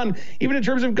 What's he done even in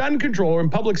terms of gun control or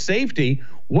in public safety?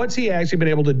 What's he actually been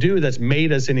able to do that's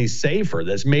made us any safer,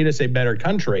 that's made us a better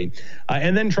country?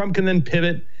 And then Trump can then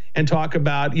pivot and talk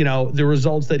about, the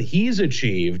results that he's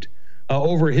achieved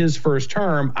over his first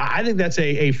term. I think that's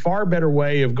a far better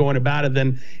way of going about it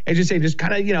than, as you say, just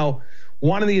kind of,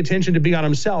 wanting the attention to be on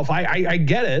himself. I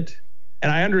get it,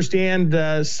 and I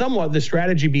understand somewhat the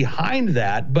strategy behind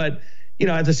that. But,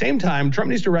 at the same time, Trump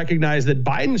needs to recognize that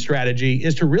Biden's strategy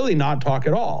is to really not talk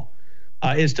at all.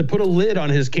 Is to put a lid on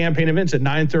his campaign events at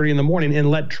 9:30 in the morning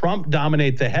and let Trump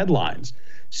dominate the headlines.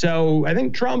 So I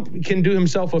think Trump can do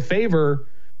himself a favor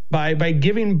by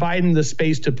giving Biden the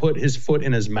space to put his foot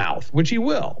in his mouth, which he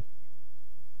will.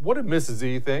 What did Mrs.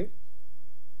 E think?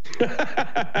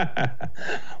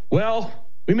 Well,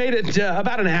 we made it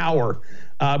about an hour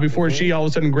before she all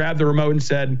of a sudden grabbed the remote and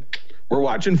said, "We're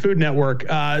watching Food Network."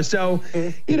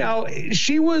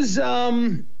 She was...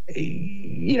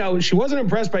 she wasn't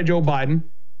impressed by Joe Biden.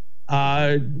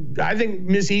 I think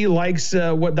Miss E likes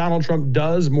what Donald Trump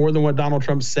does more than what Donald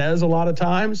Trump says a lot of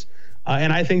times.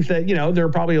 And I think that, there are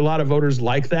probably a lot of voters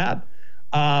like that.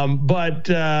 But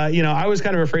I was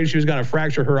kind of afraid she was going to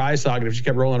fracture her eye socket if she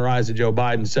kept rolling her eyes at Joe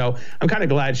Biden. So I'm kind of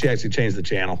glad she actually changed the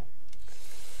channel.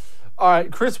 All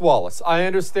right, Chris Wallace. I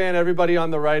understand everybody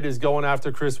on the right is going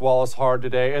after Chris Wallace hard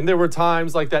today. And there were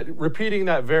times like that, repeating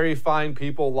that very fine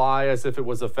people lie as if it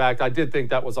was a fact. I did think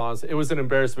that was honest. It was an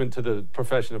embarrassment to the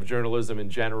profession of journalism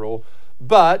in general.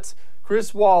 But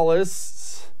Chris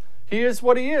Wallace, he is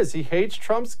what he is. He hates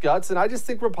Trump's guts. And I just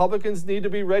think Republicans need to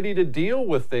be ready to deal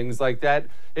with things like that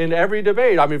in every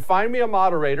debate. I mean, find me a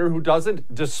moderator who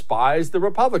doesn't despise the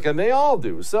Republican. They all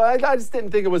do. So I just didn't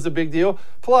think it was a big deal.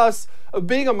 Plus,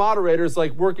 being a moderator is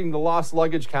like working the lost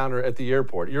luggage counter at the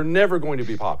airport. You're never going to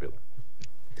be popular.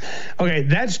 Okay,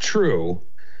 that's true.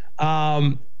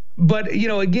 But,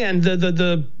 again,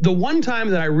 the one time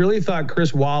that I really thought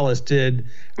Chris Wallace did,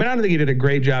 I don't think he did a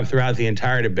great job throughout the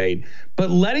entire debate, but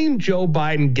letting Joe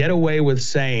Biden get away with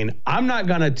saying, I'm not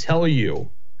going to tell you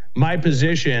my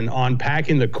position on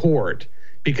packing the court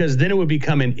because then it would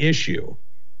become an issue.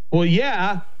 Well,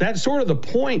 yeah, that's sort of the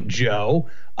point, Joe.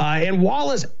 And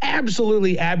Wallace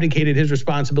absolutely abdicated his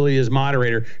responsibility as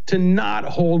moderator to not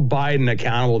hold Biden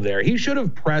accountable there. He should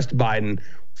have pressed Biden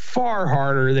far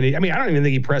harder than I don't even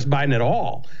think he pressed Biden at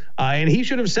all. And he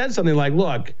should have said something like,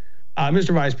 look,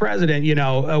 Mr. Vice President,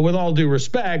 with all due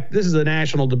respect, this is a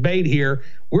national debate here.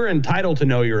 We're entitled to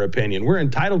know your opinion. We're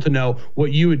entitled to know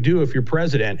what you would do if you're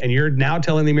president. And you're now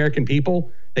telling the American people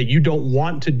that you don't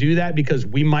want to do that because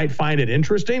we might find it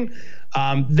interesting.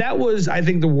 That was, I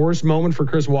think, the worst moment for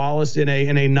Chris Wallace in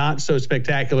a not so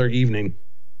spectacular evening.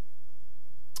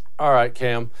 All right,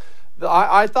 Cam.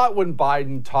 I thought when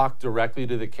Biden talked directly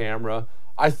to the camera,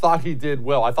 I thought he did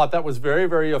well. I thought that was very,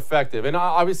 very effective. And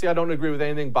obviously, I don't agree with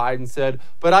anything Biden said,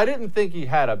 but I didn't think he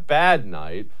had a bad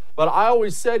night. But I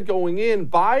always said going in,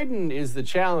 Biden is the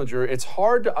challenger. It's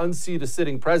hard to unseat a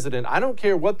sitting president. I don't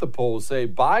care what the polls say.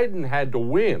 Biden had to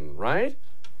win, right?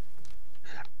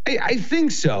 I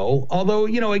think so. Although,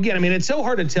 again, I mean, it's so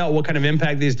hard to tell what kind of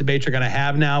impact these debates are going to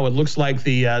have now. It looks like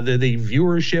the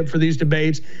viewership for these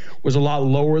debates was a lot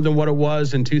lower than what it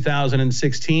was in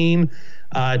 2016.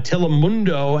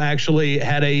 Telemundo actually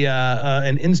had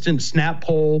an instant snap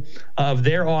poll of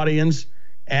their audience,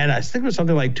 and I think it was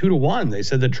something like 2-1. They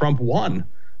said that Trump won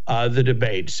the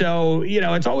debate. So,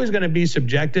 it's always going to be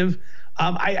subjective.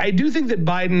 I do think that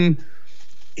Biden,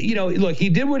 look, he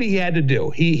did what he had to do.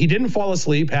 He didn't fall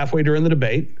asleep halfway during the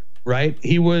debate, right?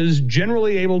 He was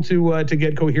generally able to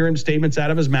get coherent statements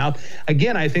out of his mouth.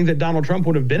 Again, I think that Donald Trump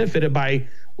would have benefited by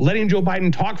letting Joe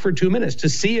Biden talk for 2 minutes to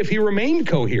see if he remained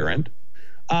coherent.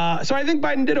 So I think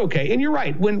Biden did okay. And you're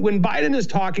right. When Biden is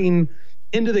talking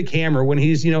into the camera, when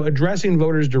he's, addressing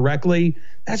voters directly,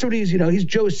 that's what he's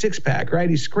Joe Sixpack, right?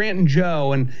 He's Scranton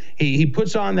Joe, and he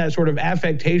puts on that sort of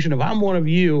affectation of I'm one of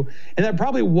you. And that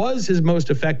probably was his most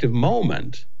effective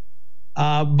moment.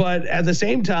 But at the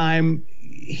same time,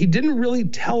 he didn't really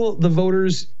tell the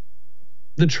voters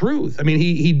the truth. I mean,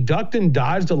 he ducked and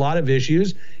dodged a lot of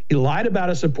issues. He lied about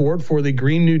his support for the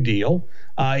Green New Deal.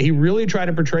 He really tried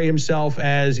to portray himself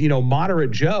as,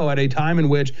 moderate Joe at a time in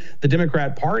which the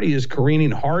Democrat Party is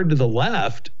careening hard to the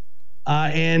left.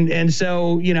 And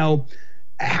so,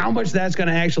 how much that's going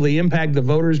to actually impact the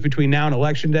voters between now and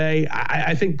Election Day,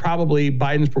 I think probably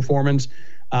Biden's performance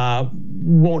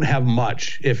won't have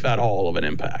much, if at all, of an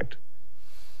impact.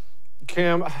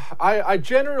 Cam, I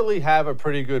generally have a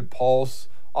pretty good pulse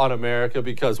on America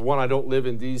because, one, I don't live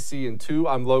in D.C., and two,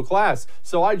 I'm low class.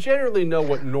 So I generally know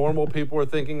what normal people are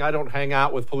thinking. I don't hang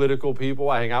out with political people.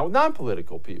 I hang out with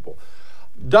non-political people.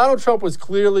 Donald Trump was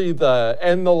clearly the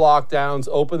end the lockdowns,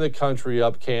 open the country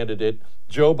up candidate.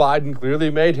 Joe Biden clearly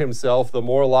made himself the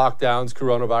more lockdowns,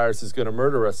 coronavirus is going to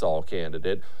murder us all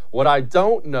candidate. What I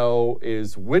don't know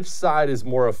is which side is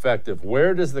more effective.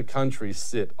 Where does the country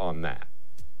sit on that?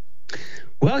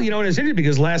 Well, and it's interesting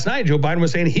because last night Joe Biden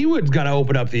was saying he was going to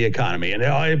open up the economy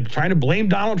and trying to blame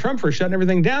Donald Trump for shutting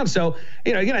everything down. So,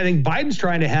 again, I think Biden's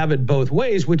trying to have it both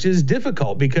ways, which is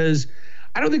difficult because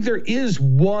I don't think there is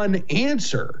one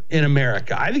answer in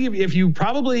America. I think if you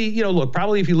probably,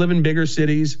 probably if you live in bigger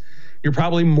cities, you're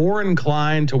probably more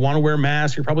inclined to want to wear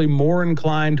masks. You're probably more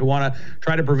inclined to want to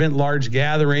try to prevent large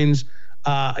gatherings.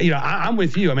 I'm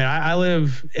with you. I mean, I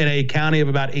live in a county of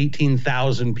about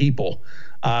 18,000 people.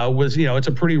 It's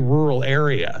a pretty rural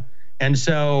area. And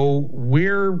so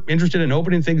we're interested in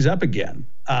opening things up again.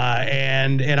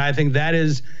 And I think that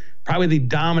is probably the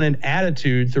dominant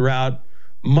attitude throughout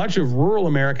much of rural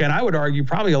America. And I would argue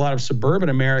probably a lot of suburban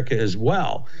America as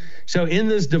well. So in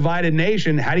this divided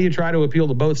nation, how do you try to appeal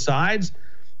to both sides?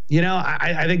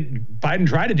 I think Biden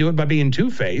tried to do it by being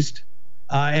two-faced.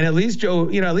 And at least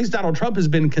Donald Trump has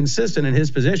been consistent in his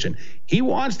position. He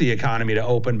wants the economy to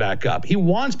open back up. He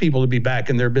wants people to be back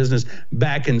in their business,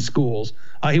 back in schools.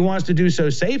 He wants to do so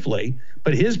safely.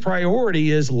 But his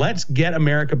priority is let's get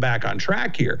America back on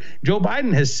track here. Joe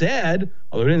Biden has said,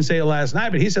 although he didn't say it last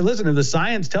night, but he said, listen, if the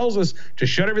science tells us to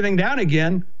shut everything down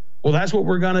again, well, that's what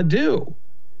we're going to do.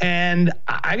 And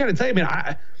I got to tell you,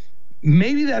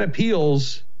 maybe that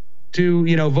appeals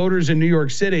to, voters in New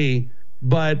York City,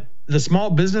 but the small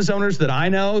business owners that I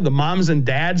know, the moms and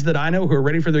dads that I know who are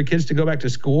ready for their kids to go back to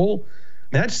school,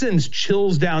 that sends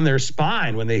chills down their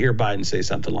spine when they hear Biden say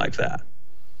something like that.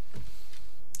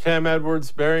 Cam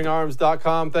Edwards,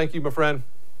 BearingArms.com. Thank you, my friend.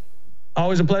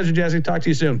 Always a pleasure, Jesse. Talk to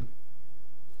you soon.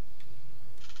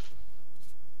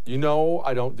 I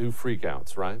don't do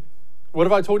freakouts, right? What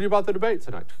have I told you about the debate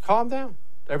tonight? Calm down.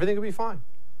 Everything will be fine.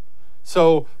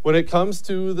 So when it comes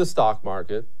to the stock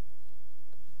market,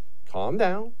 calm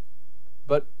down.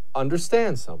 But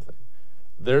understand something.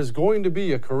 There's going to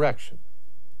be a correction.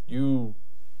 You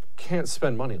can't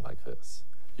spend money like this.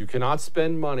 You cannot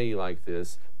spend money like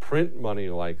this, print money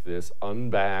like this,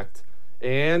 unbacked,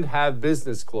 and have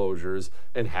business closures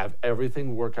and have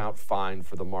everything work out fine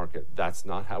for the market. That's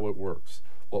not how it works.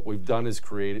 What we've done is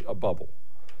create a bubble.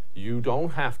 You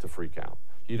don't have to freak out.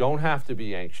 You don't have to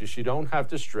be anxious. You don't have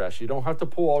to stress. You don't have to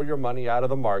pull all your money out of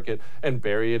the market and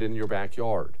bury it in your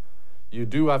backyard. You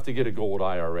do have to get a gold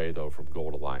IRA, though, from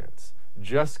Gold Alliance.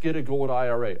 Just get a gold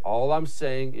IRA. All I'm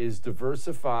saying is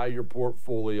diversify your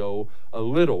portfolio a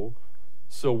little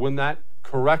so when that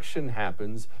correction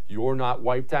happens, you're not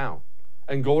wiped out.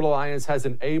 And Gold Alliance has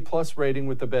an A+ rating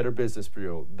with the Better Business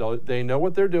Bureau. They know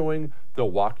what they're doing. They'll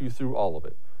walk you through all of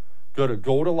it. Go to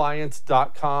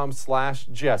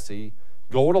goldalliance.com/Jesse.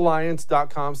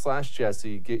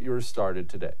 Goldalliance.com/Jesse. Get yours started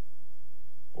today.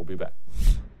 We'll be back.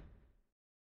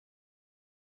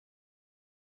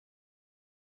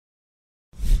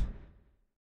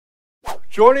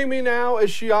 Joining me now, as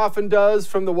she often does,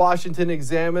 from the Washington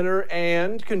Examiner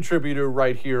and contributor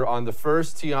right here on The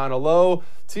First, Tiana Lowe.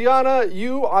 Tiana,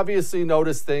 you obviously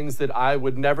notice things that I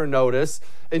would never notice,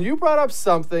 and you brought up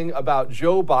something about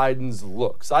Joe Biden's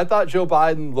looks. I thought Joe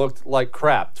Biden looked like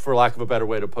crap, for lack of a better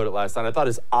way to put it, last night. I thought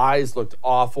his eyes looked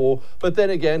awful, but then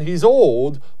again, he's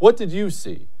old. What did you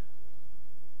see?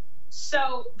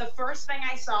 So the first thing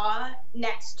I saw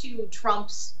next to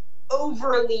Trump's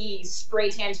overly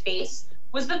spray-tanned face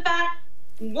was the fact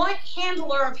what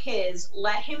handler of his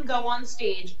let him go on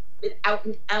stage without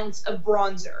an ounce of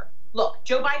bronzer. Look,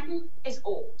 Joe Biden is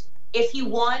old. If he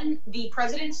won the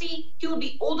presidency, he would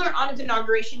be older on his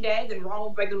inauguration day than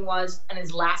Ronald Reagan was on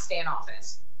his last day in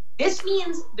office. This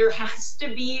means there has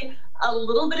to be a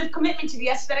little bit of commitment to the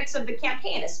aesthetics of the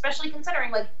campaign, especially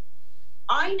considering, like,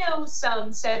 I know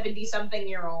some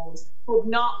 70-something-year-olds who have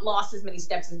not lost as many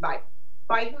steps as Biden.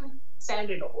 Biden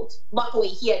sounded old. Luckily,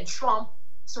 he had Trump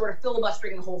sort of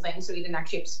filibustering the whole thing, so he didn't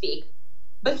actually have to speak.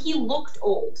 But he looked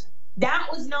old. That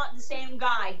was not the same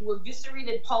guy who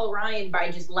eviscerated Paul Ryan by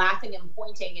just laughing and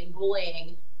pointing and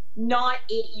bullying not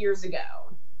 8 years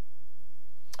ago.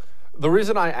 The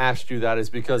reason I asked you that is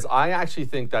because I actually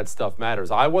think that stuff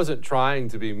matters. I wasn't trying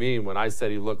to be mean when I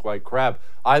said he looked like crap.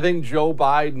 I think Joe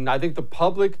Biden, I think the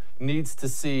public needs to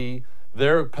see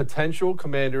their potential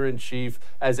commander-in-chief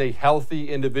as a healthy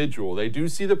individual. They do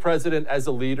see the president as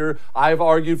a leader. I've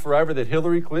argued forever that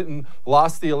Hillary Clinton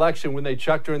lost the election when they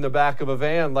chucked her in the back of a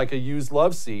van like a used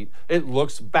love seat. It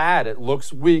looks bad. It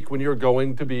looks weak when you're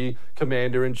going to be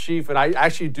commander-in-chief. And I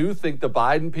actually do think the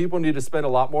Biden people need to spend a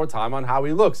lot more time on how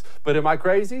he looks. But am I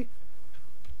crazy?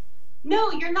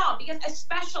 No, you're not, because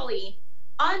especially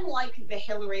unlike the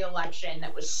Hillary election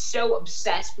that was so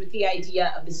obsessed with the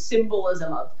idea of the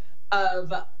symbolism of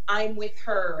I'm with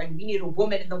her and we need a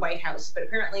woman in the White House, but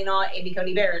apparently not Amy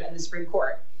Coney Barrett in the Supreme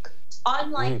Court.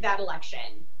 Unlike that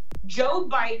election, Joe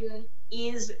Biden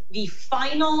is the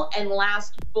final and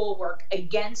last bulwark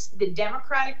against the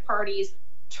Democratic Party's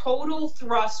total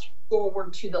thrust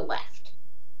forward to the left.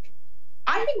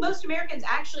 I think most Americans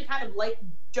actually kind of like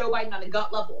Joe Biden on a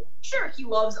gut level. Sure, he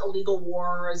loves illegal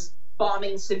wars,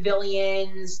 bombing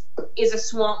civilians, is a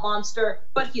swamp monster,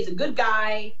 but he's a good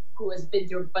guy who has been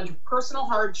through a bunch of personal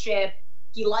hardship.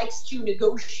 He likes to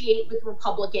negotiate with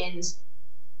Republicans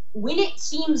when it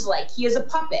seems like he is a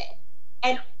puppet.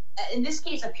 And in this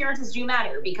case, appearances do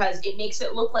matter because it makes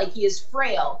it look like he is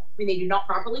frail when they do not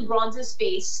properly bronze his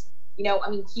face. You know,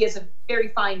 I mean, he has a very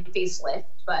fine facelift,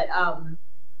 but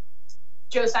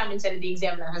Joe Simon said that the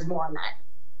Examiner has more on that.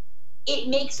 It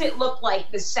makes it look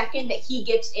like the second that he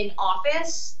gets in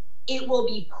office, it will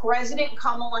be President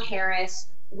Kamala Harris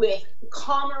with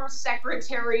Commerce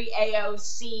Secretary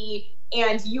AOC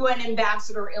and UN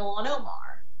Ambassador Ilhan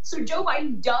Omar. So Joe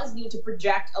Biden does need to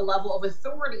project a level of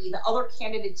authority that other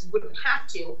candidates wouldn't have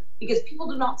to, because people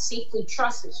do not safely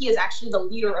trust that he is actually the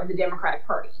leader of the Democratic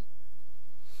Party.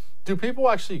 Do people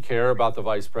actually care about the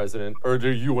vice president, or do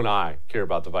you and I care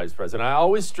about the vice president? I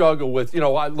always struggle with,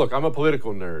 look, I'm a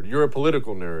political nerd. You're a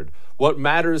political nerd. What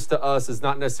matters to us is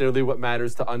not necessarily what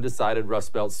matters to undecided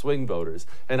Rust Belt swing voters.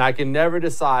 And I can never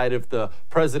decide if the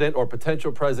president or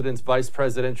potential president's vice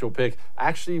presidential pick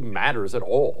actually matters at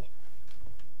all.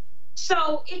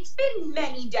 So it's been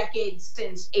many decades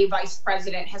since a vice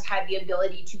president has had the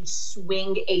ability to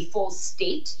swing a full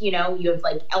state. You know, you have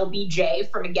like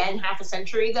LBJ from, again, half a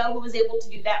century ago who was able to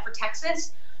do that for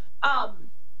Texas.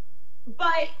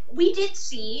 But we did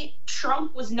see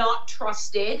Trump was not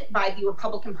trusted by the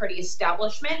Republican Party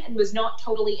establishment and was not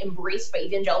totally embraced by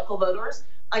evangelical voters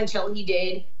until he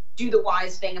did do the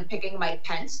wise thing of picking Mike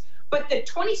Pence. But the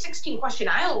 2016 question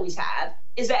I always have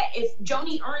is that if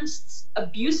Joni Ernst's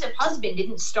abusive husband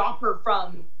didn't stop her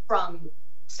from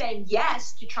saying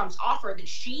yes to Trump's offer that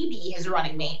she be his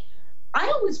running mate, I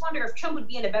always wonder if Trump would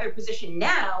be in a better position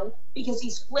now because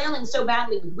he's flailing so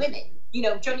badly with women. You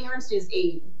know, Joni Ernst is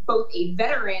both a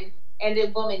veteran and a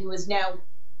woman who has now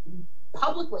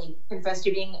publicly confessed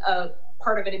to being a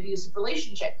part of an abusive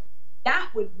relationship. That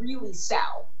would really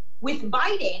sell. With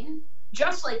Biden,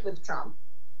 just like with Trump,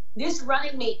 this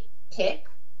running mate pick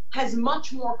has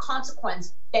much more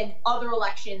consequence than other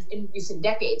elections in recent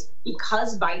decades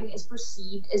because Biden is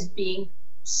perceived as being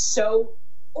so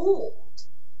old.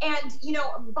 And, you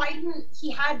know, Biden, he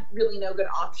had really no good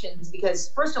options because,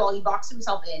 first of all, he boxed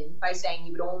himself in by saying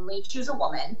he would only choose a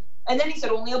woman. And then he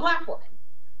said only a black woman.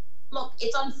 look,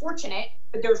 it's unfortunate,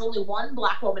 but there's only one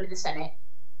black woman in the Senate.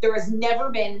 There has never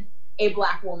been a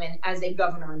black woman as a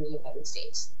governor in the United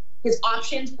States. His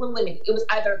options were limited. It was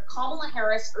either Kamala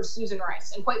Harris or Susan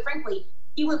Rice. And quite frankly,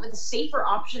 he went with the safer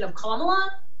option of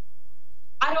Kamala.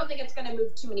 I don't think it's going to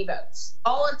move too many votes.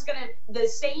 The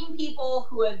same people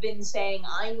who have been saying,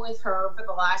 I'm with her for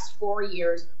the last 4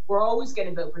 years, we're always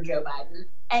going to vote for Joe Biden.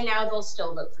 And now they'll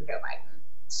still vote for Joe Biden.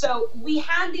 So we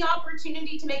had the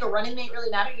opportunity to make a running mate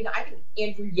really matter. I think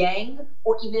Andrew Yang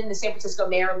or even the San Francisco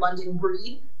mayor, London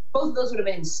Breed, both of those would have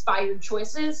been inspired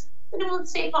choices. Then it was a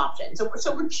safe option. So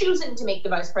we're choosing to make the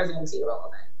vice presidency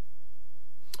irrelevant.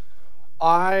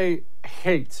 I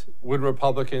hate when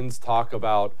Republicans talk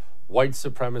about white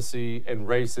supremacy and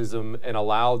racism and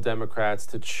allow Democrats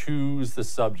to choose the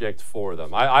subject for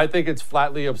them. I think it's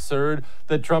flatly absurd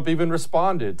that Trump even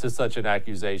responded to such an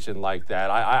accusation like that.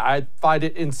 I find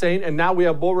it insane, and now we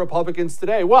have more Republicans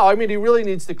today. Well, I mean, he really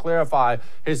needs to clarify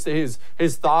his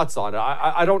thoughts on it.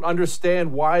 I don't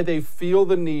understand why they feel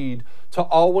the need to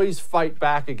always fight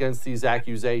back against these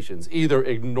accusations, either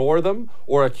ignore them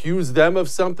or accuse them of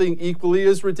something equally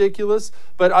as ridiculous.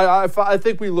 But I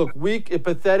think we look weak and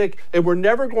pathetic, and we're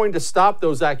never going to stop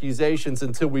those accusations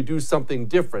until we do something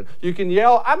different. You can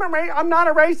yell, I'm not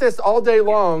a racist all day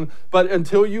long, but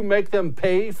until you make them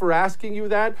pay for asking you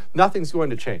that, nothing's going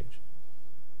to change.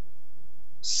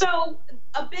 So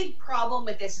a big problem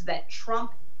with this is that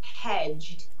Trump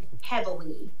hedged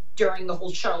heavily during the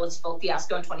whole Charlottesville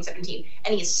fiasco in 2017,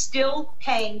 and he is still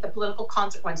paying the political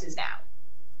consequences now.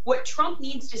 What Trump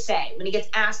needs to say when he gets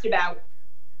asked about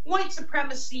white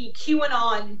supremacy,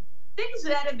 QAnon, things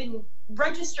that have been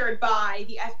registered by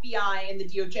the FBI and the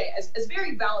DOJ as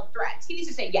very valid threats, he needs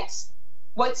to say, yes,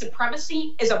 white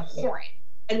supremacy is abhorrent,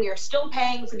 and we are still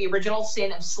paying for the original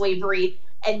sin of slavery,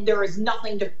 and there is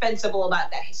nothing defensible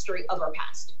about that history of our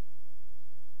past.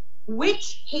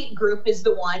 Which hate group is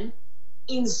the one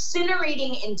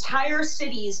incinerating entire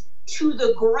cities to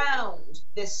the ground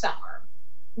this summer?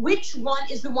 Which one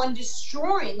is the one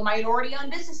destroying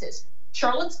minority-owned businesses?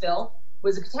 Charlottesville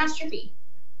was a catastrophe.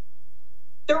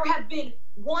 There have been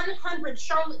 100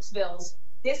 Charlottesvilles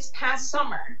this past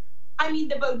summer. I mean,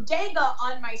 the bodega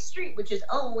on my street, which is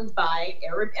owned by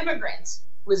Arab immigrants,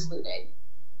 was looted.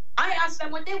 I asked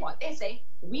them what they want. They say,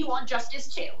 we want justice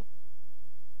too.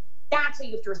 That's how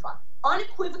you have to respond.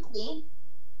 Unequivocally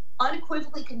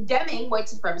condemning white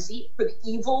supremacy for the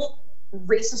evil,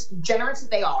 racist degenerates that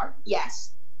they are,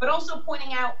 yes, but also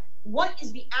pointing out what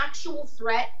is the actual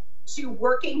threat to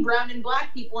working brown and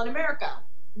black people in America.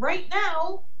 Right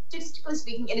now, statistically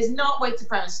speaking, it is not white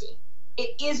supremacy.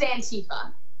 It is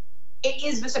Antifa. It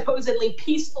is the supposedly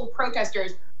peaceful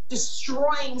protesters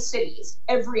destroying cities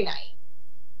every night.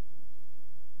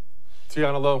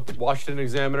 Tiana Lowe, Washington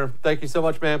Examiner. Thank you so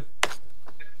much, ma'am.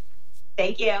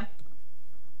 Thank you.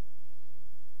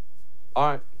 All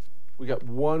right, we got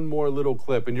one more little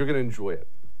clip, and you're going to enjoy it.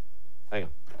 Hang on.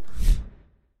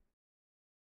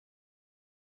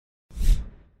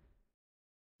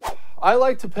 I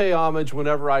like to pay homage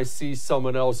whenever I see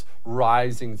someone else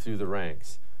rising through the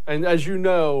ranks. And as you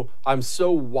know, I'm so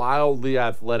wildly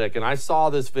athletic, and I saw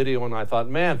this video and I thought,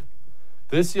 man,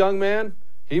 this young man,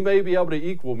 he may be able to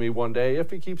equal me one day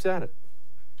if he keeps at it.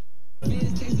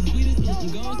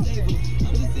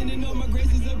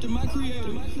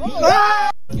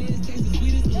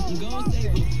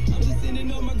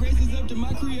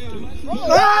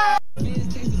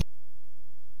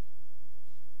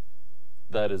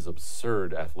 That is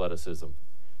absurd athleticism.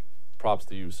 Props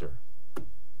to you, sir.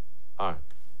 All right.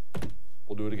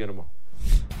 We'll do it again tomorrow.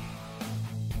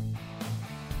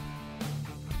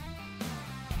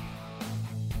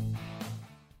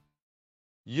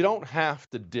 You don't have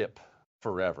to dip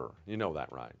forever. You know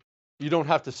that, right? You don't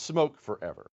have to smoke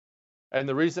forever. And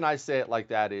the reason I say it like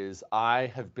that is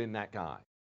I have been that guy.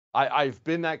 I've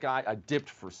been that guy. I dipped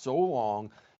for so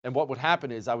long. And what would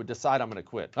happen is I would decide I'm going to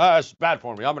quit. It's bad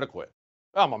for me. I'm going to quit.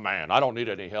 I'm a man. I don't need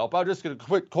any help. I'm just going to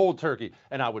quit cold turkey.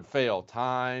 And I would fail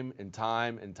time and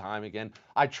time and time again.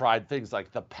 I tried things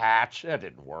like the patch. That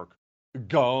didn't work.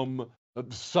 Gum,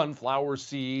 sunflower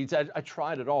seeds. I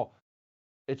tried it all.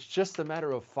 It's just a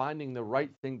matter of finding the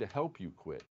right thing to help you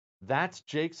quit. That's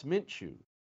Jake's Mint Chew.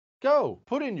 Go,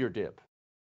 put in your dip.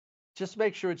 Just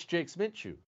make sure it's Jake's Mint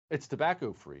Chew. It's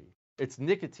tobacco-free. It's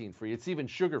nicotine-free. It's even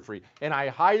sugar-free. And I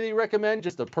highly recommend,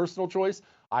 just a personal choice,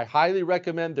 I highly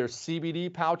recommend their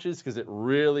CBD pouches because it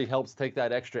really helps take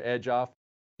that extra edge off.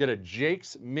 Get a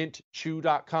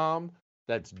jakesmintchew.com.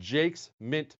 That's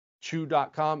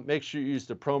jakesmintchew.com. Make sure you use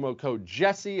the promo code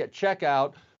Jesse at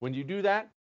checkout. When you do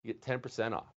that, you get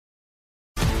 10% off.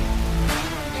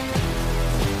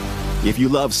 If you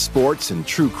love sports and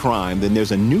true crime, then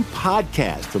there's a new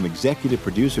podcast from executive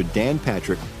producer Dan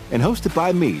Patrick and hosted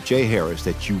by me, Jay Harris,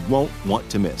 that you won't want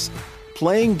to miss.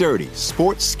 Playing Dirty: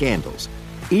 Sports Scandals.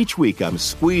 Each week, I'm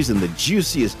squeezing the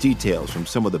juiciest details from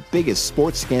some of the biggest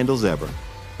sports scandals ever.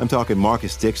 I'm talking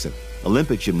Marcus Dixon,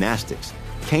 Olympic gymnastics,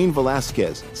 Cain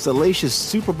Velasquez, salacious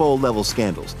Super Bowl-level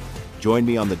scandals. Join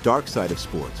me on the dark side of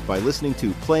sports by listening to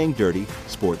Playing Dirty: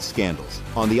 Sports Scandals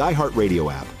on the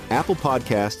iHeartRadio app, Apple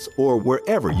Podcasts, or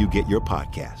wherever you get your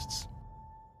podcasts.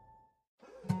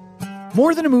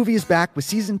 More Than a Movie is back with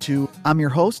Season 2. I'm your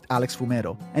host, Alex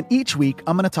Fumero, and each week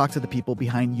I'm going to talk to the people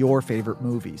behind your favorite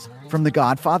movies. From The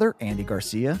Godfather, Andy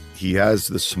Garcia. He has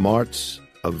the smarts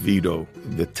of Vito,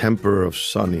 the temper of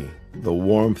Sonny, the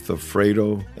warmth of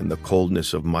Fredo, and the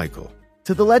coldness of Michael.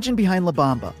 To the legend behind La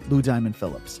Bamba, Lou Diamond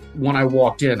Phillips. When I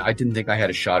walked in, I didn't think I had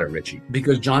a shot at Richie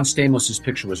because John Stamos'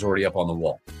 picture was already up on the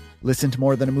wall. Listen to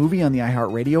More Than a Movie on the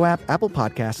iHeartRadio app, Apple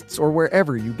Podcasts, or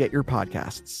wherever you get your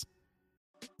podcasts.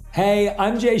 Hey,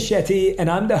 I'm Jay Shetty, and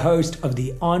I'm the host of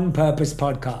the On Purpose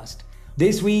podcast.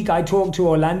 This week, I talked to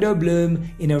Orlando Bloom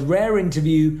in a rare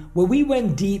interview where we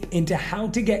went deep into how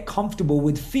to get comfortable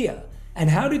with fear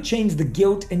and how to change the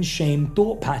guilt and shame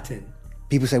thought pattern.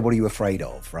 People say, what are you afraid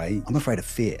of, right? I'm afraid of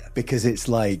fear because it's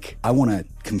like I want to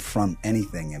confront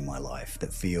anything in my life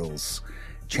that feels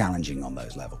challenging on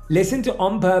those levels. Listen to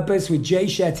On Purpose with Jay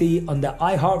Shetty on the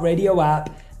iHeartRadio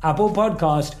app, Apple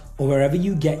Podcast, or wherever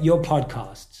you get your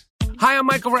podcasts. Hi, I'm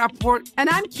Michael Rappaport. And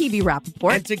I'm Kibi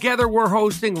Rappaport. And together we're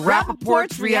hosting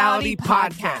Rappaport's Reality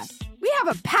Podcast. We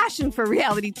have a passion for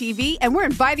reality TV, and we're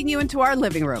inviting you into our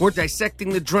living room. We're dissecting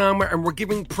the drama, and we're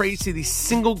giving praise to the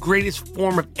single greatest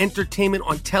form of entertainment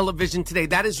on television today.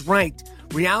 That is right.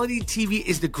 Reality TV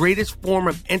is the greatest form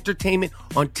of entertainment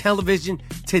on television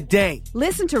today.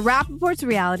 Listen to Rappaport's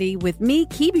Reality with me,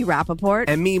 Kibi Rappaport.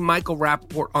 And me, Michael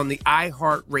Rappaport, on the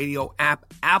iHeartRadio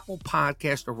app, Apple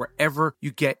Podcast, or wherever you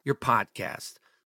get your podcast.